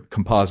that their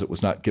composite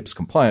was not GIPS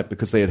compliant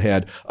because they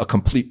had a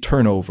complete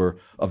turnover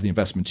of the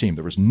investment team.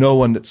 There was no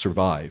one that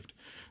survived.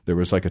 There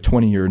was like a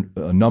 20-year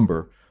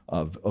number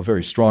of a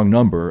very strong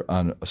number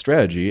on a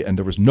strategy, and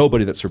there was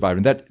nobody that survived.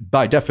 And that,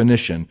 by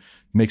definition,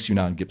 makes you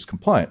non-GIPS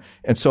compliant.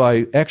 And so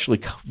I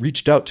actually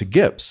reached out to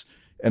GIPS,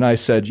 and I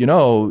said,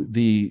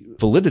 the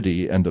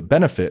validity and the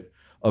benefit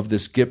of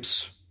this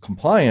GIPS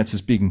compliance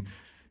is being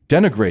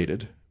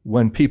denigrated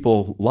when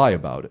people lie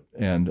about it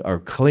and are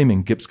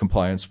claiming GIPS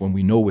compliance when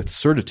we know with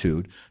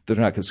certitude that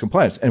they're not GIPS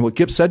compliance. And what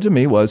GIPS said to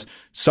me was,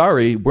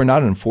 sorry, we're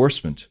not an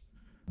enforcement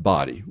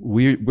body.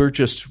 We're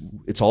just,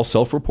 it's all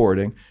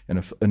self-reporting. And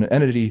if an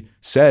entity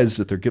says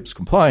that they're GIPS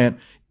compliant,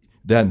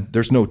 then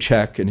there's no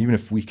check. And even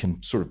if we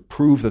can sort of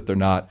prove that they're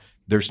not,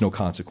 there's no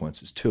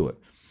consequences to it.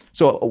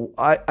 So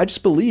I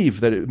just believe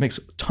that it makes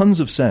tons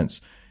of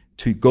sense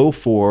to go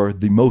for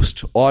the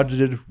most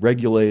audited,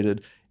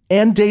 regulated,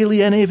 and daily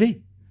NAV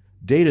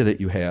data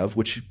that you have,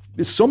 which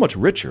is so much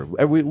richer.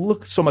 We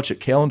look so much at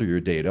calendar year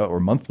data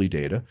or monthly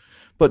data,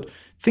 but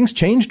things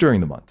change during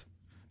the month.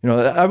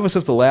 I always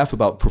have to laugh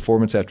about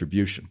performance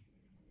attribution,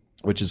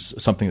 which is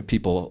something that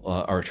people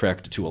are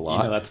attracted to a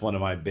lot. That's one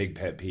of my big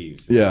pet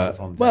peeves. Yeah.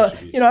 Well,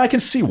 I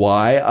can see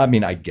why. I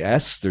mean, I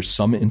guess there's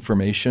some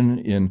information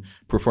in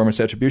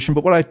performance attribution,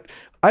 but what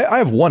I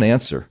have one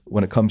answer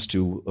when it comes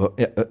to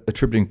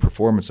attributing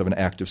performance of an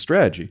active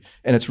strategy,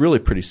 and it's really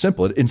pretty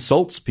simple. It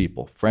insults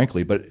people,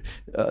 frankly, but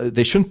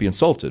they shouldn't be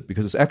insulted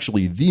because it's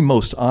actually the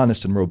most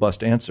honest and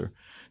robust answer.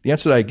 The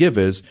answer that I give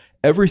is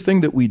everything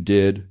that we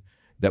did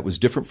that was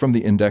different from the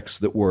index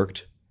that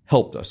worked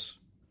helped us.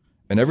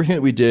 And everything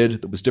that we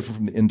did that was different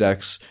from the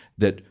index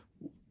that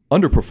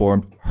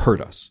underperformed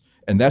hurt us.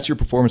 And that's your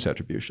performance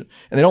attribution.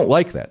 And they don't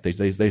like that.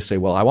 They say,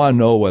 well, I want to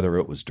know whether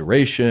it was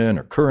duration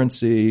or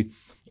currency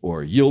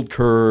or yield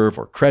curve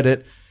or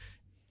credit.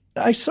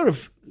 I sort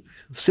of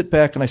sit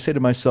back and I say to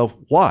myself,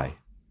 why?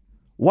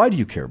 Why do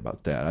you care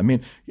about that? I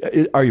mean,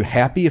 are you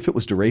happy if it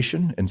was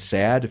duration and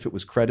sad if it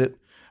was credit?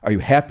 Are you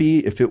happy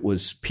if it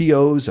was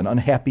POs and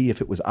unhappy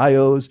if it was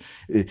IOs?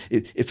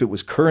 If it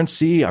was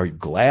currency, are you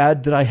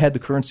glad that I had the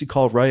currency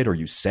call right? Or are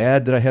you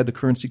sad that I had the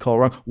currency call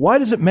wrong? Why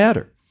does it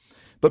matter?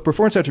 But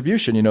performance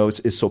attribution,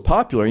 is so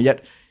popular, and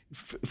yet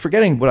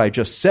forgetting what I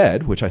just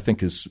said, which I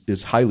think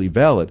is highly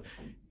valid,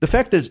 the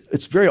fact that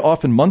it's very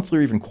often monthly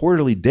or even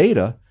quarterly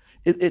data,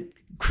 it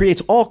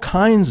creates all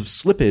kinds of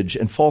slippage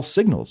and false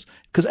signals.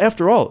 Because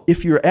after all,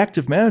 if you're an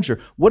active manager,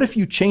 what if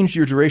you changed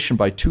your duration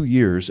by 2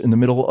 years in the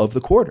middle of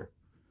the quarter?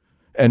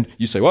 And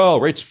you say, well,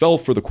 rates fell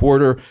for the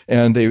quarter,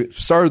 and they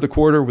started the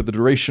quarter with a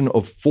duration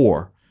of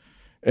 4,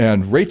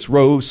 and rates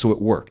rose, so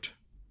it worked.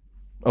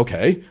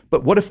 Okay,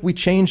 but what if we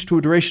changed to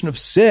a duration of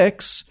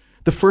 6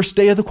 the first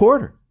day of the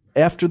quarter,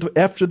 after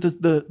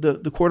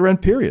the quarter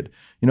end period?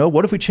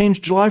 What if we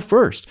changed July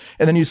 1st?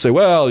 And then you say,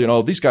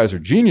 well, these guys are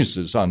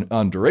geniuses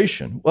on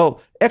duration.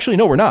 Well, actually,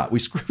 no, we're not. We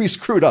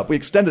screwed up. We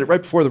extended it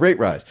right before the rate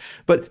rise.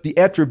 But the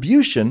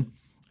attribution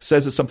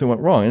says that something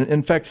went wrong. And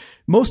in fact,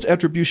 most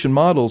attribution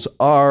models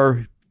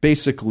are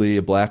basically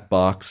a black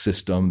box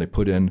system. They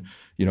put in,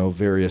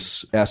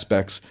 various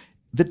aspects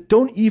that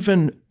don't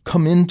even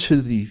come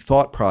into the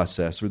thought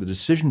process or the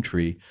decision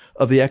tree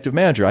of the active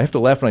manager. I have to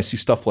laugh when I see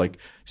stuff like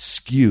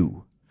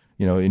skew,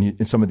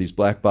 in some of these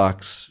black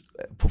box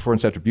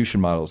performance attribution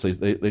models.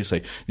 They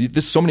say,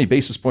 this so many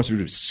basis points are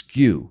due to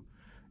skew.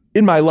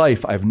 In my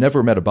life, I've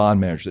never met a bond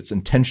manager that's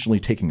intentionally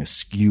taking a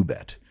skew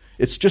bet.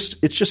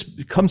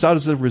 It comes out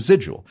as a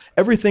residual.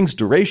 Everything's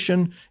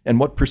duration and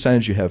what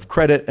percentage you have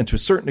credit, and to a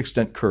certain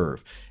extent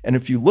curve. And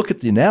if you look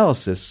at the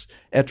analysis,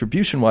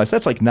 attribution-wise,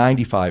 that's like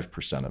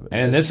 95% of it.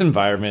 And in this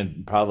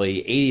environment, probably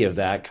 80 of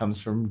that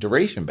comes from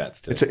duration bets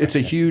too. It's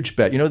a huge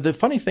bet. The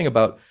funny thing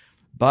about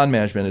bond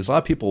management is a lot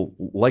of people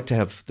like to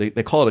have,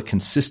 they call it a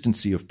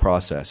consistency of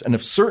process. And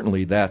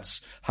certainly that's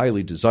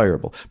highly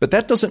desirable. But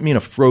that doesn't mean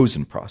a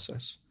frozen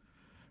process,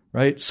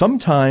 right?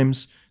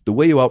 Sometimes the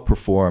way you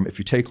outperform, if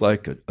you take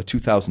like a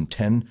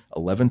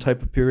 2010-11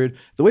 type of period,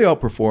 the way you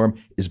outperform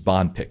is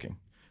bond picking.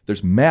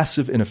 There's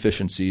massive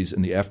inefficiencies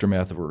in the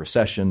aftermath of a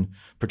recession,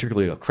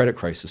 particularly a credit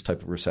crisis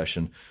type of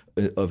recession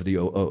of the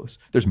OOs.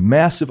 There's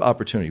massive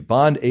opportunity.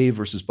 Bond A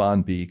versus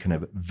Bond B can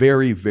have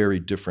very, very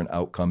different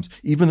outcomes,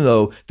 even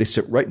though they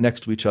sit right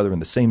next to each other in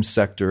the same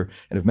sector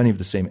and have many of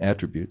the same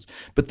attributes.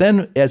 But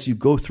then as you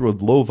go through a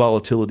low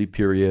volatility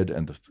period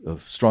and a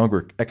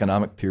stronger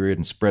economic period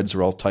and spreads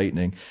are all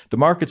tightening, the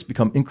markets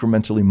become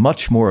incrementally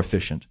much more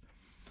efficient.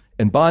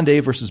 And Bond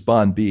A versus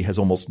Bond B has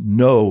almost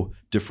no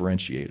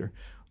differentiator.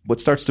 What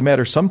starts to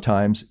matter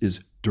sometimes is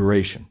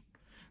duration.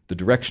 The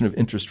direction of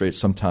interest rates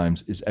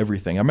sometimes is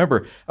everything. I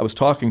remember I was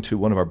talking to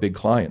one of our big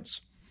clients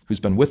who's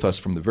been with us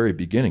from the very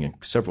beginning in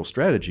several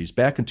strategies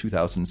back in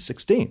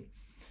 2016.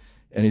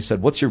 And he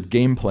said, what's your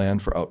game plan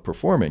for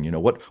outperforming? You know,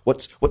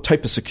 what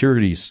type of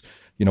securities?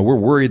 You know, we're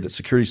worried that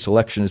security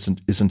selection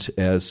doesn't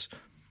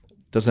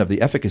have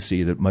the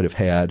efficacy that it might have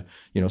had,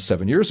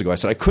 7 years ago. I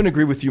said, I couldn't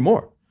agree with you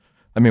more.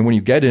 I mean, when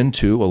you get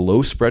into a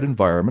low spread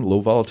environment,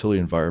 low volatility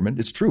environment,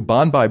 it's true.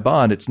 Bond by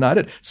bond, it's not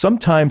it.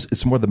 Sometimes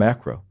it's more the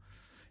macro.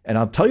 And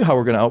I'll tell you how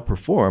we're going to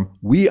outperform.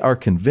 We are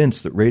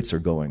convinced that rates are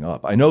going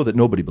up. I know that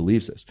nobody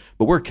believes this,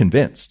 but we're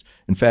convinced.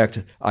 In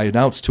fact, I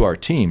announced to our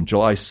team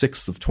July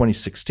 6th of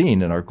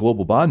 2016 in our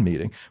global bond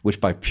meeting,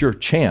 which by pure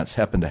chance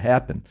happened to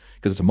happen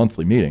because it's a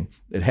monthly meeting.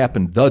 It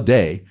happened the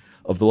day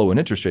of the low in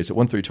interest rates at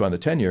 132 on the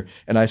 10-year.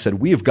 And I said,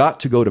 we have got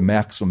to go to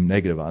maximum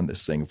negative on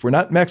this thing. If we're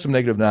not maximum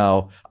negative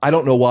now, I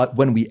don't know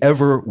when we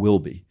ever will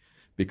be,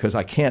 because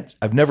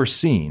I've never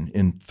seen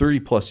in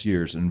 30 plus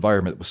years an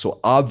environment that was so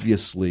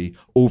obviously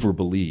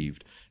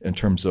overbelieved in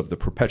terms of the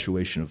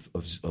perpetuation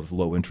of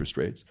low interest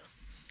rates.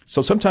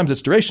 So sometimes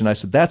it's duration. I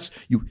said,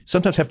 you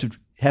sometimes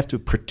have to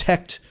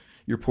protect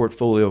your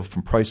portfolio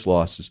from price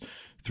losses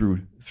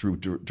through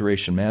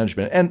duration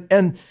management.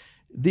 And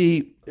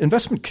the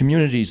investment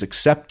community's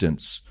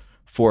acceptance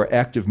for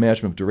active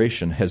management of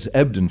duration has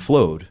ebbed and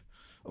flowed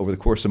over the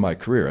course of my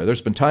career.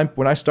 There's been time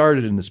when I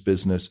started in this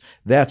business,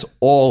 that's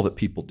all that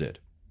people did.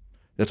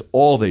 That's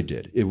all they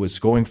did. It was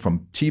going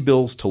from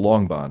T-bills to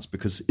long bonds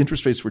because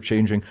interest rates were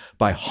changing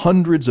by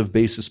hundreds of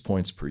basis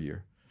points per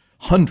year.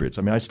 Hundreds.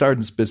 I mean, I started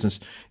in this business,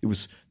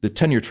 the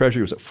 10-year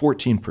treasury was at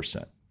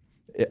 14%,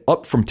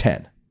 up from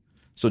 10.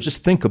 So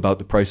just think about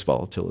the price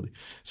volatility.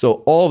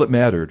 So all that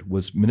mattered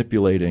was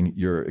manipulating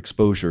your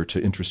exposure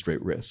to interest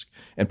rate risk.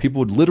 And people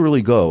would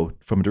literally go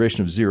from a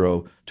duration of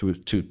 0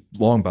 to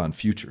long bond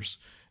futures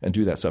and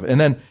do that stuff. And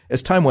then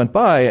as time went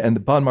by and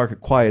the bond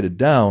market quieted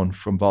down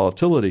from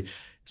volatility,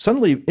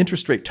 suddenly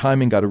interest rate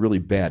timing got a really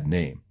bad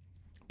name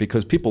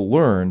because people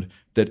learned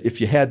that if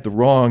you had the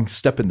wrong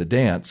step in the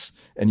dance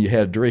and you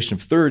had a duration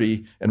of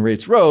 30 and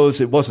rates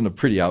rose, it wasn't a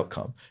pretty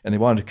outcome. And they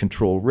wanted to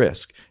control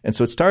risk. And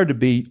so it started to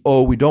be,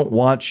 we don't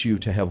want you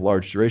to have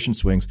large duration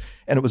swings.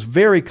 And it was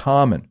very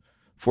common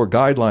for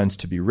guidelines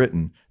to be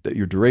written that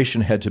your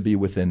duration had to be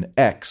within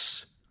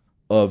X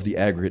of the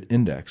aggregate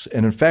index.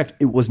 And in fact,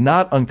 it was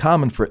not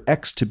uncommon for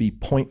X to be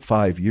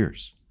 0.5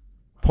 years.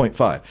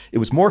 0.5. It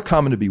was more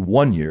common to be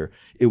 1 year.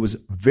 It was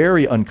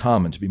very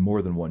uncommon to be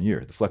more than 1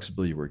 year, the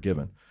flexibility we're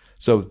given.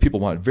 So people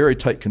wanted very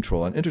tight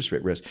control on interest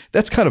rate risk.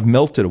 That's kind of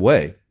melted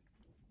away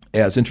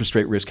as interest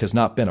rate risk has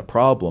not been a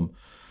problem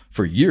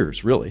for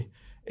years, really.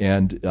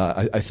 And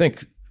I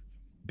think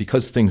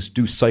because things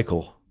do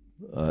cycle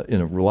in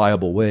a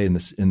reliable way in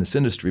this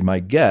industry, my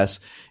guess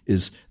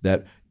is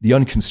that the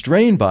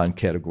unconstrained bond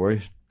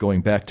category,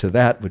 going back to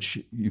that,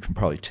 which you can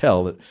probably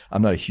tell that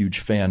I'm not a huge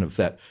fan of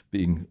that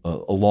being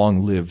a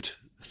long-lived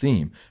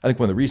theme. I think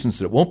one of the reasons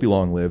that it won't be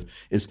long-lived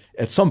is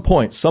at some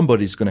point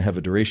somebody's going to have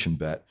a duration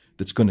bet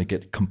that's going to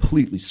get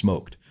completely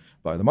smoked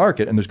by the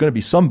market. And there's going to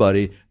be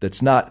somebody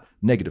that's not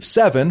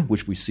 -7,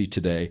 which we see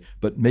today,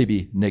 but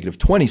maybe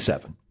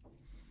 -27.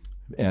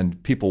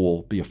 And people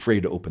will be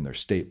afraid to open their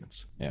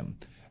statements. Yeah.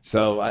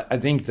 So I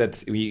think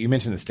that you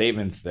mentioned the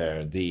statements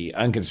there, the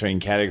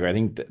unconstrained category. I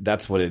think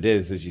that's what it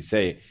is, as you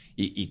say.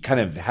 You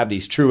kind of have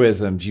these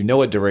truisms. You know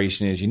what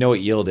duration is. You know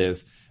what yield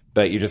is.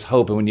 But you're just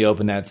hoping when you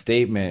open that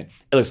statement,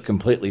 it looks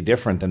completely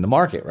different than the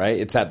market, right?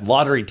 It's that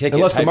lottery ticket.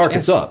 Unless the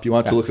market's up. You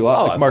want to look a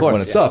lot like the market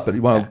when it's up, but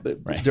you want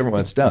different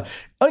when it's down.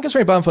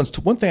 Unconstrained bond funds,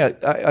 one thing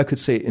I could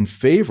say in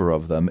favor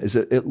of them is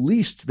that at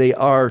least they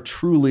are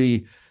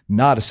truly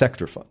not a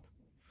sector fund.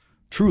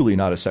 Truly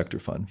not a sector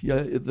fund.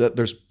 Yeah,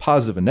 there's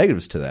positive and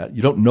negatives to that.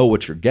 You don't know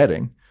what you're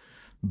getting,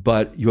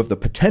 but you have the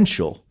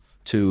potential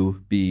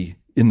to be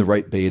in the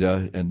right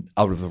beta and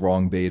out of the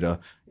wrong beta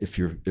if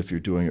you're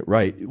doing it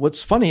right.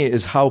 What's funny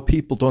is how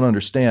people don't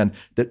understand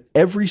that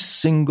every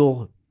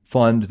single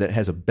fund that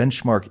has a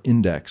benchmark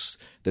index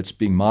that's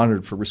being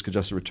monitored for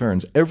risk-adjusted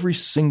returns, every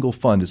single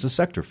fund is a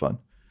sector fund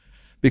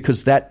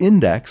because that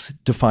index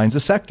defines a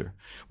sector,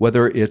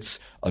 whether it's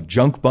a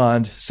junk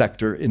bond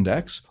sector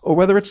index or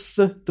whether it's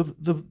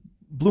the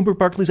Bloomberg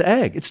Barclays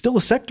Ag. It's still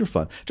a sector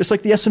fund, just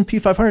like the S&P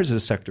 500 is a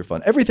sector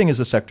fund. Everything is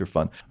a sector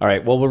fund. All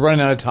right. Well, we're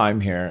running out of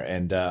time here,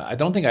 and I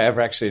don't think I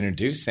ever actually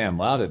introduced Sam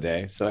Lau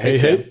today. So hey,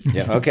 Sam.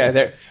 Yeah. Okay.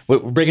 There. We're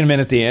bringing him in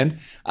at the end.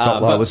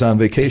 Lau was on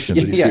vacation.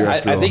 But he's here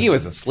after I all. think he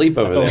was asleep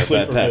over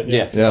there.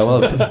 Yeah.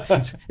 Well,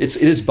 it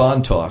is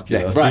bond talk.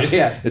 Right.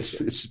 Yeah.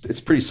 It's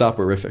pretty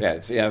soporific.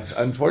 Yeah.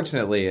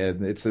 Unfortunately,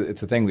 it's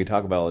a thing we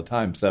talk about all the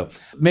time. So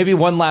maybe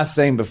one last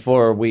thing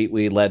before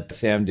we let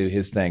Sam do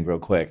his thing real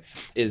quick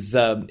is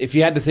if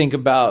you had to think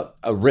about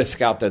a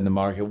risk out there in the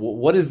market,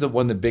 what is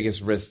one of the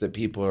biggest risks that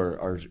people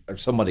are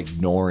somewhat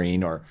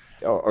ignoring or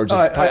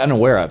just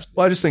unaware of?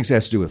 Well, I just think it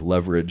has to do with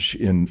leverage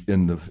in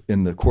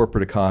the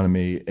corporate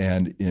economy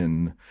and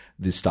in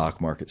the stock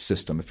market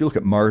system. If you look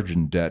at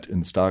margin debt in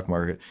the stock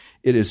market,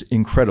 it is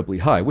incredibly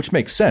high, which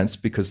makes sense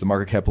because the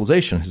market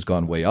capitalization has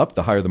gone way up.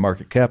 The higher the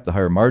market cap, the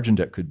higher margin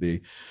debt could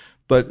be.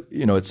 But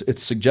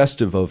it's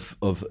suggestive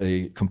of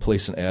a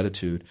complacent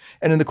attitude.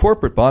 And in the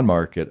corporate bond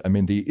market, I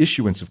mean, the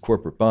issuance of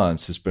corporate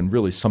bonds has been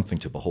really something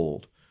to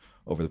behold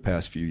over the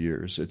past few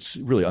years. It's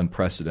really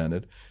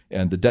unprecedented.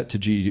 And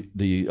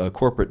the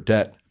corporate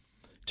debt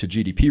to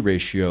GDP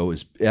ratio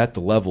is at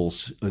the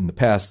levels in the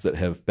past that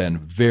have been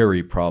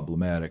very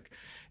problematic.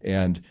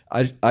 And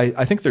I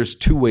think there's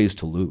two ways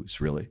to lose,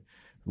 really.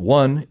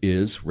 One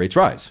is rates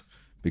rise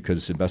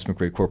because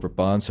investment-grade corporate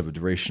bonds have a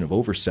duration of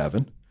over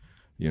 7.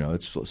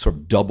 It's sort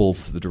of double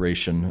the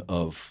duration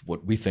of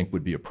what we think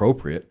would be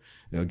appropriate,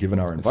 given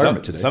our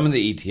environment today. Some of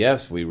the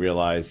ETFs we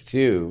realized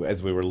too,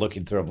 as we were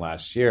looking through them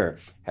last year,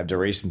 have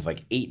durations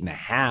like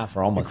 8.5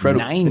 or almost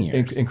 9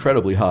 years.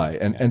 Incredibly high.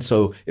 And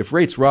so if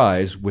rates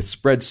rise with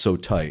spreads so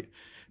tight,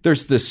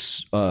 there's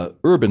this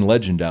urban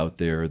legend out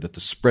there that the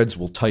spreads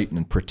will tighten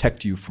and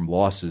protect you from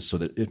losses so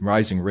that in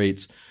rising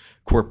rates,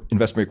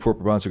 investment-grade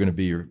corporate bonds are going to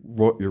be your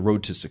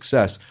road to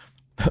success.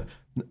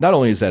 Not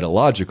only is that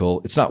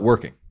illogical, it's not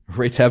working.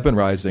 Rates have been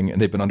rising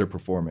and they've been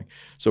underperforming.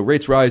 So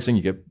rates rising,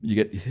 you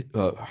get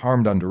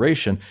harmed on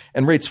duration,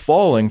 and rates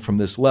falling from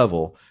this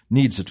level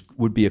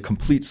would be a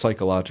complete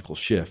psychological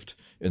shift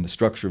in the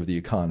structure of the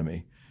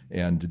economy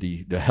and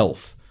the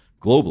health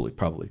globally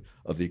probably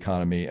of the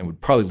economy, and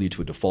would probably lead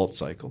to a default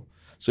cycle.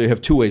 So you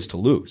have two ways to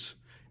lose,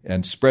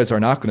 and spreads are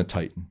not going to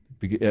tighten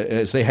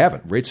as they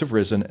haven't. Rates have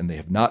risen and they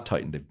have not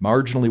tightened. They've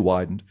marginally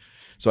widened.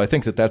 So I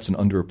think that's an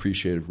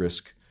underappreciated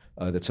risk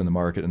that's in the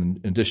market. And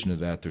in addition to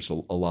that, there's a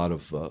lot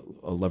of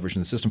leverage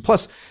in the system.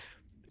 Plus,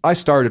 I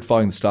started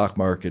following the stock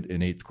market in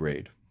 8th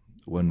grade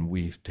when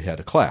we had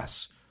a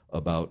class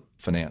about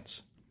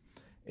finance.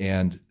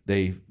 And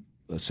they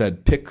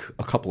said, pick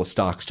a couple of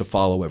stocks to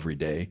follow every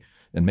day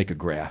and make a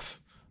graph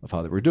of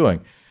how they were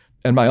doing.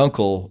 And my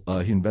uncle,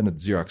 he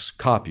invented the Xerox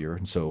copier.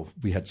 And so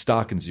we had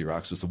stock in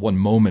Xerox. It was the one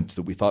moment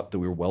that we thought that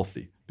we were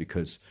wealthy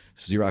because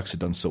Xerox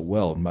had done so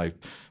well. And my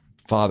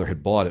father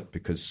had bought it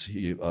because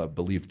he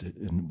believed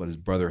in what his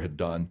brother had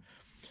done,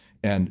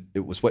 and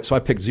it was so I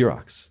picked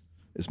Xerox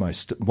as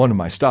one of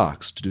my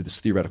stocks to do this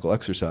theoretical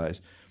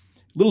exercise.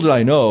 Little did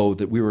I know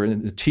that we were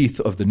in the teeth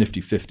of the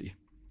Nifty 50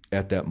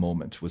 at that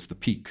moment. Was the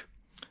peak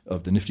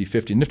of the Nifty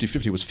 50. Nifty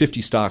 50 was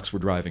 50 stocks were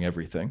driving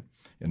everything,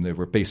 and they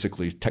were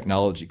basically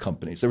technology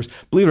companies.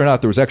 Believe it or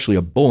not, there was actually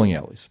a bowling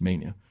alleys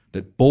mania.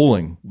 That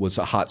bowling was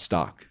a hot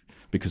stock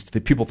because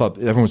people thought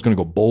everyone was going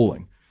to go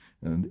bowling.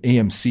 And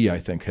AMC, I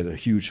think, had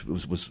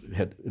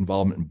had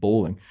involvement in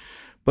bowling.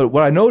 But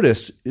what I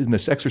noticed in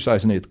this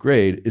exercise in 8th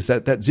grade is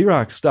that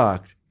Xerox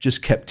stock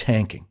just kept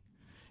tanking.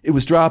 It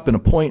was dropping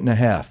 1.5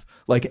 points,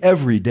 like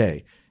every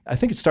day. I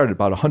think it started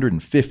about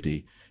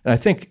 150.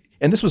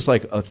 And this was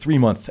like a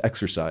 3-month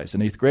exercise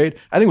in 8th grade.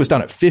 I think it was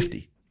down at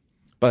 50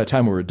 by the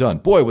time we were done.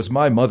 Boy, was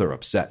my mother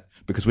upset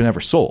because we never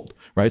sold,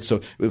 right?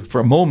 So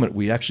for a moment,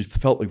 we actually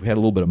felt like we had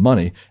a little bit of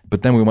money,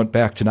 but then we went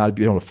back to not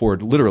being able to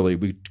afford, literally,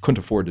 we couldn't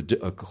afford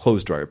a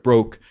clothes dryer. It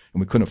broke, and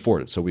we couldn't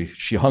afford it. So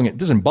she hung it.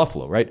 This is in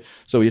Buffalo, right?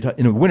 So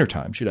in the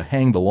wintertime, she'd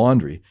hang the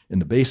laundry in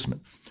the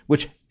basement,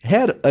 which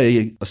had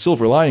a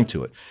silver lining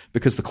to it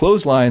because the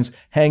clotheslines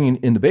hanging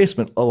in the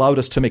basement allowed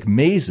us to make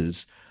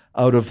mazes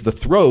out of the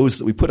throws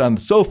that we put on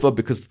the sofa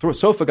because the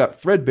sofa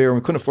got threadbare and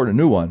we couldn't afford a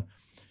new one.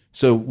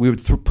 So we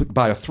would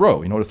buy a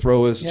throw. You know what a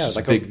throw is? Yeah, it's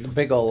like a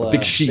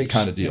big sheet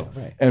kind of deal.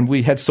 Yeah, right. And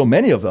we had so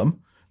many of them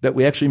that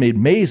we actually made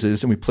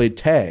mazes and we played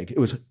tag. It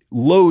was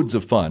loads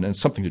of fun and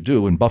something to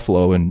do in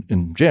Buffalo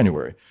in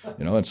January.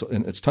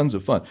 And it's tons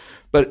of fun.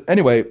 But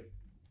anyway,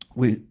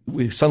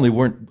 we suddenly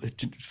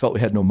felt we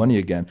had no money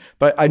again.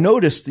 But I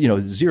noticed,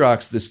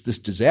 Xerox, this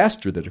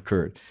disaster that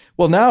occurred.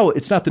 Well, now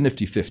it's not the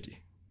Nifty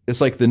 50. It's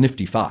like the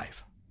Nifty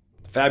 5.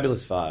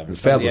 Fabulous Five.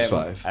 Fabulous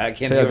Five. I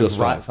can't think of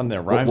something that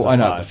rhymes why with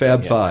not? five. The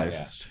Fab Five.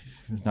 Yeah.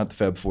 It's not the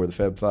Fab Four, the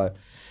Fab Five.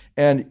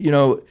 And,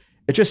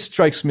 it just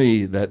strikes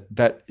me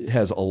that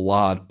has a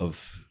lot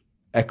of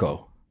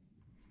echo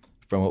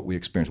from what we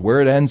experience.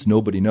 Where it ends,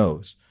 nobody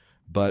knows.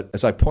 But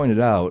as I pointed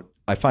out,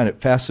 I find it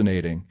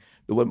fascinating.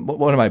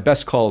 One of my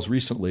best calls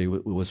recently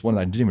was one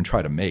that I didn't even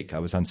try to make. I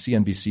was on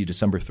CNBC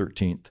December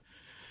 13th.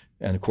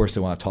 And, of course, they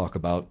want to talk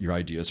about your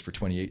ideas for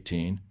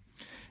 2018.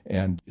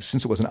 And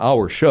since it was an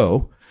hour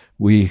show,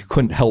 we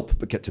couldn't help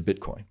but get to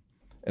Bitcoin.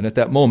 And at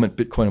that moment,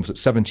 Bitcoin was at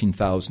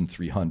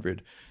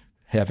 17,300,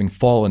 having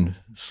fallen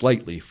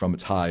slightly from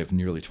its high of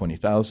nearly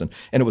 20,000.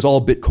 And it was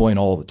all Bitcoin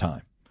all the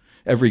time.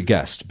 Every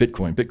guest,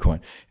 Bitcoin,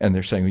 Bitcoin. And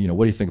they're saying,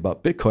 what do you think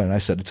about Bitcoin? And I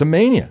said, it's a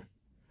mania.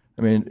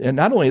 I mean, and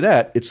not only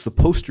that, it's the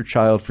poster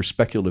child for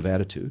speculative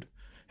attitude,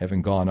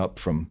 having gone up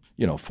from,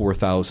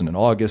 4,000 in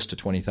August to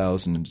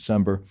 20,000 in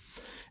December.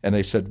 And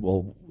they said,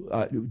 well,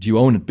 do you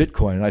own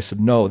Bitcoin? And I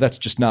said, no, that's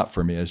just not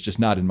for me. It's just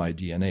not in my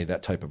DNA,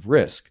 that type of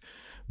risk.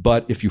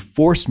 But if you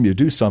forced me to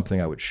do something,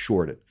 I would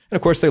short it. And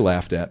of course, they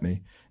laughed at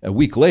me. A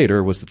week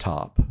later was the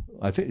top.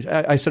 I think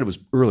I said it was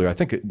earlier. I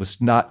think it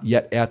was not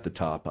yet at the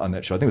top on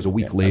that show. I think it was a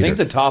week later. I think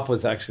the top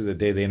was actually the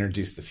day they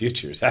introduced the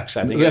futures.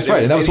 Actually, I think that's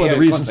right. And that was one of the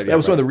reasons. That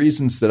was one of the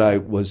reasons that I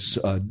was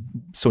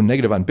so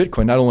negative on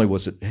Bitcoin. Not only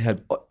was it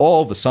had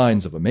all the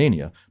signs of a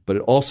mania, but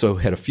it also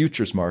had a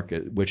futures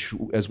market, which,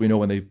 as we know,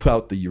 when they put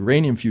out the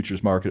uranium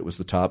futures market, it was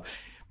the top.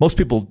 Most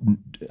people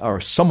are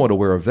somewhat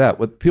aware of that.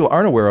 What people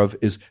aren't aware of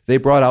is they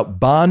brought out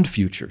bond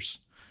futures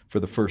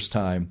for the first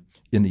time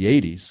in the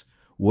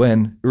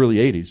early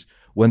 80s,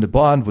 when the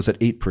bond was at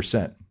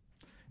 8%.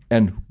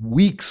 And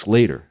weeks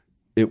later,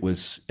 it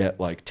was at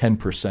like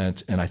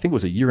 10%. And I think it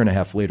was a year and a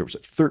half later, it was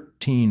at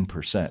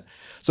 13%.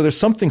 So there's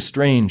something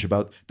strange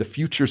about the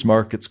futures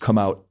markets come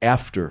out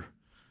after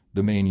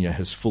the mania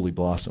has fully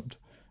blossomed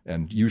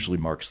and usually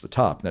marks the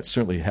top. And that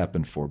certainly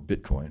happened for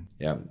Bitcoin.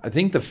 Yeah. I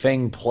think the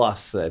FANG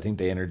Plus, I think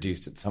they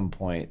introduced at some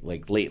point,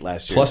 like late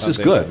last year. Plus is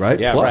good, right?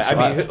 Yeah, plus.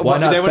 Right. I mean, why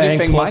not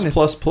FANG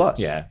plus?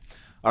 Yeah.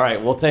 All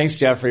right. Well, thanks,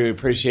 Jeffrey. We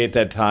appreciate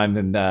that time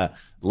and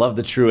love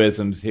the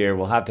truisms here.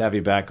 We'll have to have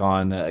you back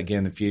on again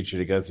in the future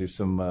to go through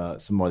some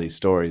more of these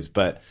stories.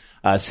 But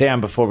Sam,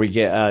 before we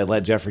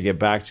let Jeffrey get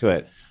back to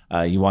it,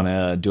 you want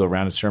to do a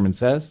round of Sherman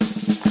Says?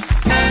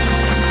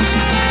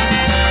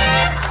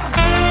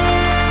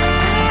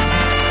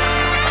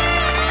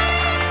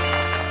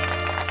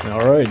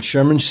 All right.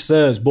 Sherman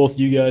Says. Both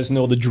you guys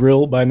know the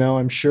drill by now,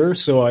 I'm sure.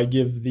 So I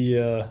give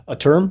a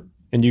term,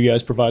 and you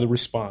guys provide a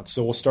response.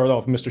 So we'll start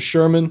off with Mr.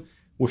 Sherman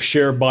with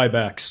share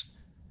buybacks.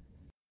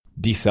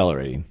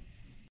 Decelerating.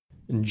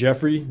 And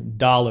Jeffrey,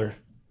 dollar.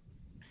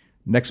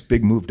 Next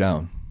big move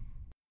down.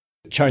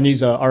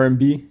 Chinese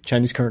RMB,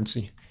 Chinese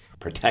currency.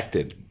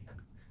 Protected.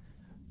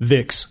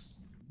 VIX.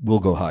 Will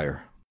go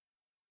higher.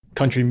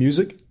 Country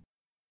music.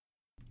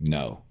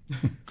 No.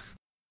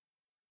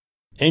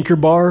 Anchor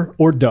Bar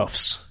or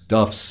Duff's?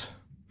 Duff's.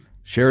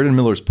 Sheridan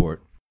Millersport.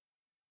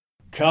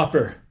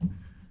 Copper.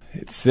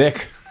 It's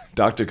sick.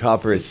 Dr.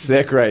 Copper is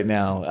sick right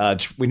now.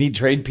 We need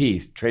trade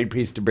peace. Trade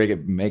peace to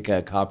make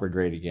copper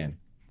great again.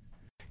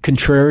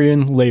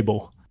 Contrarian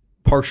label.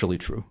 Partially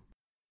true.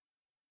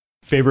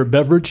 Favorite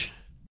beverage?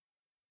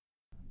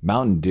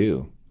 Mountain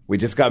Dew. We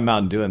just got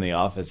Mountain Dew in the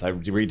office. I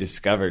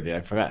rediscovered it.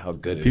 I forgot how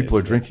good it is. People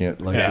are drinking it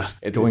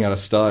it's going out of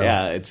style.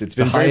 Yeah, it's been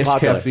the very highest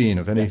popular. Caffeine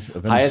of any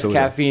highest soda.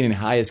 caffeine and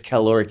highest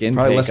caloric intake.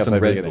 Probably less of than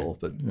Red everything. Bull,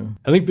 but yeah.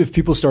 I think if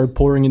people start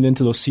pouring it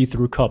into those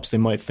see-through cups, they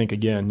might think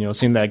again.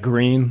 Seeing that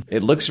green.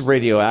 It looks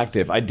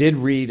radioactive. I did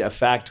read a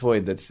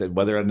factoid that said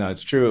whether or not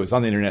it's true. It was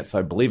on the internet, so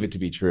I believe it to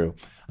be true.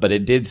 But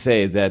it did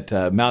say that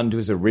Mountain Dew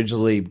was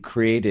originally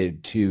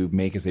created to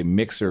make as a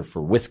mixer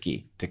for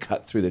whiskey, to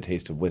cut through the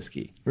taste of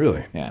whiskey.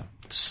 Really? Yeah.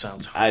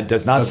 Sounds. It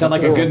does not sound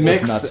like a good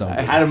mix.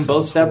 I had them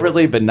both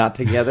separately, but not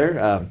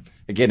together.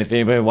 Again, if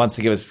anybody wants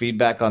to give us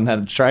feedback on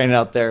that, trying it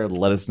out there,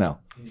 let us know.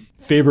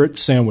 Favorite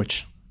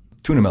sandwich?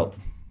 Tuna melt.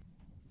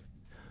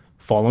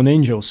 Fallen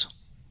Angels.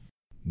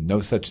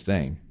 No such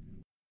thing.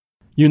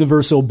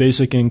 Universal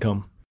basic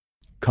income.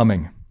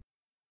 Coming.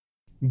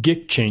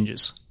 GIC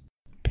changes.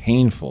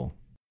 Painful.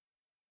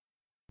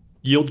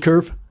 Yield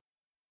curve.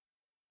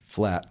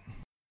 Flat.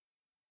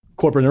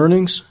 Corporate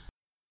earnings.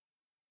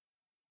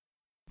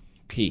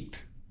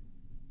 Peaked.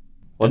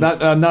 Well,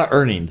 not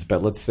earnings,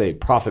 but let's say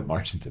profit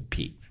margins have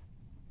peaked.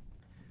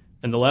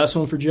 And the last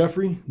one for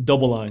Jeffrey,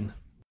 DoubleLine.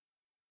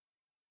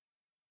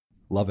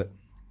 Love it.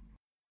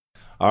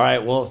 All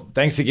right. Well,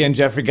 thanks again,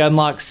 Jeffrey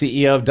Gundlach,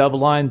 CEO of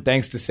DoubleLine.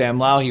 Thanks to Sam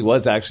Lau. He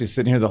was actually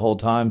sitting here the whole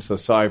time, so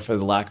sorry for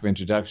the lack of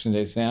introduction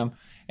today, Sam.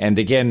 And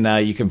again,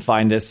 you can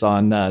find us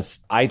on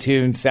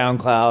iTunes,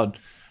 SoundCloud,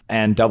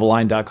 and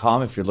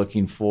DoubleLine.com if you're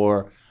looking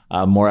for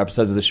more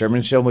episodes of The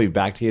Sherman Show. We'll be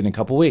back to you in a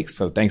couple weeks.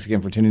 So thanks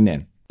again for tuning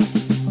in.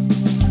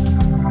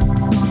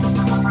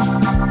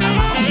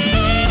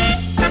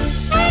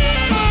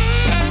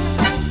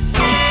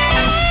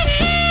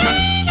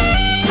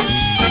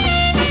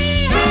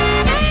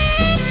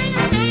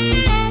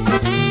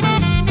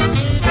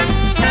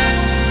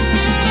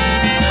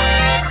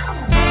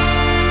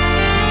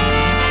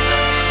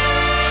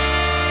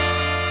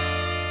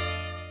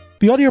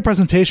 The audio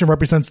presentation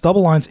represents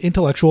DoubleLine's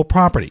intellectual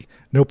property.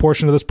 No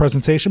portion of this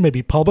presentation may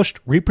be published,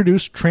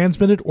 reproduced,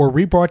 transmitted, or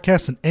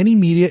rebroadcast in any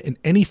media in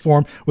any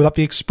form without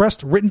the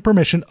expressed written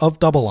permission of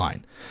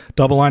DoubleLine.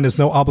 DoubleLine has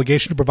no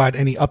obligation to provide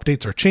any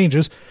updates or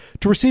changes.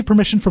 To receive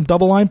permission from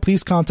DoubleLine,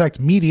 please contact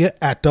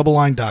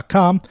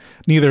media@doubleline.com.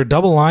 Neither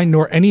DoubleLine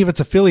nor any of its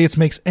affiliates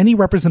makes any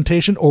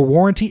representation or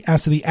warranty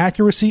as to the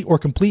accuracy or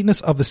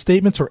completeness of the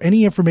statements or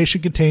any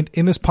information contained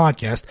in this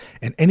podcast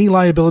and any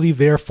liability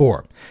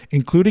therefor,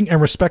 including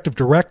and respect of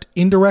direct,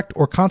 indirect,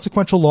 or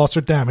consequential loss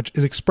or damage,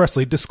 is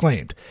expressly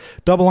disclaimed.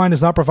 DoubleLine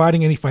is not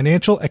providing any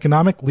financial,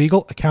 economic,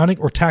 legal, accounting,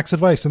 or tax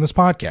advice in this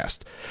podcast.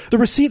 The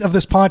receipt of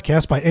this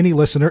podcast by any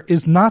listener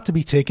is not to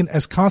be taken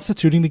as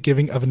constituting the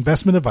giving of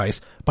investment advice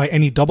by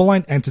any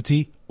DoubleLine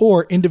entity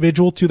or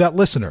individual to that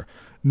listener,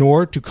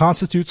 nor to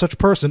constitute such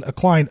person a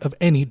client of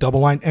any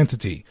DoubleLine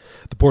entity.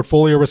 The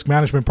portfolio risk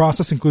management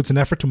process includes an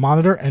effort to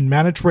monitor and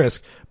manage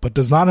risk, but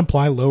does not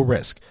imply low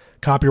risk.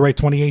 Copyright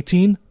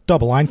 2018,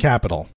 DoubleLine Capital.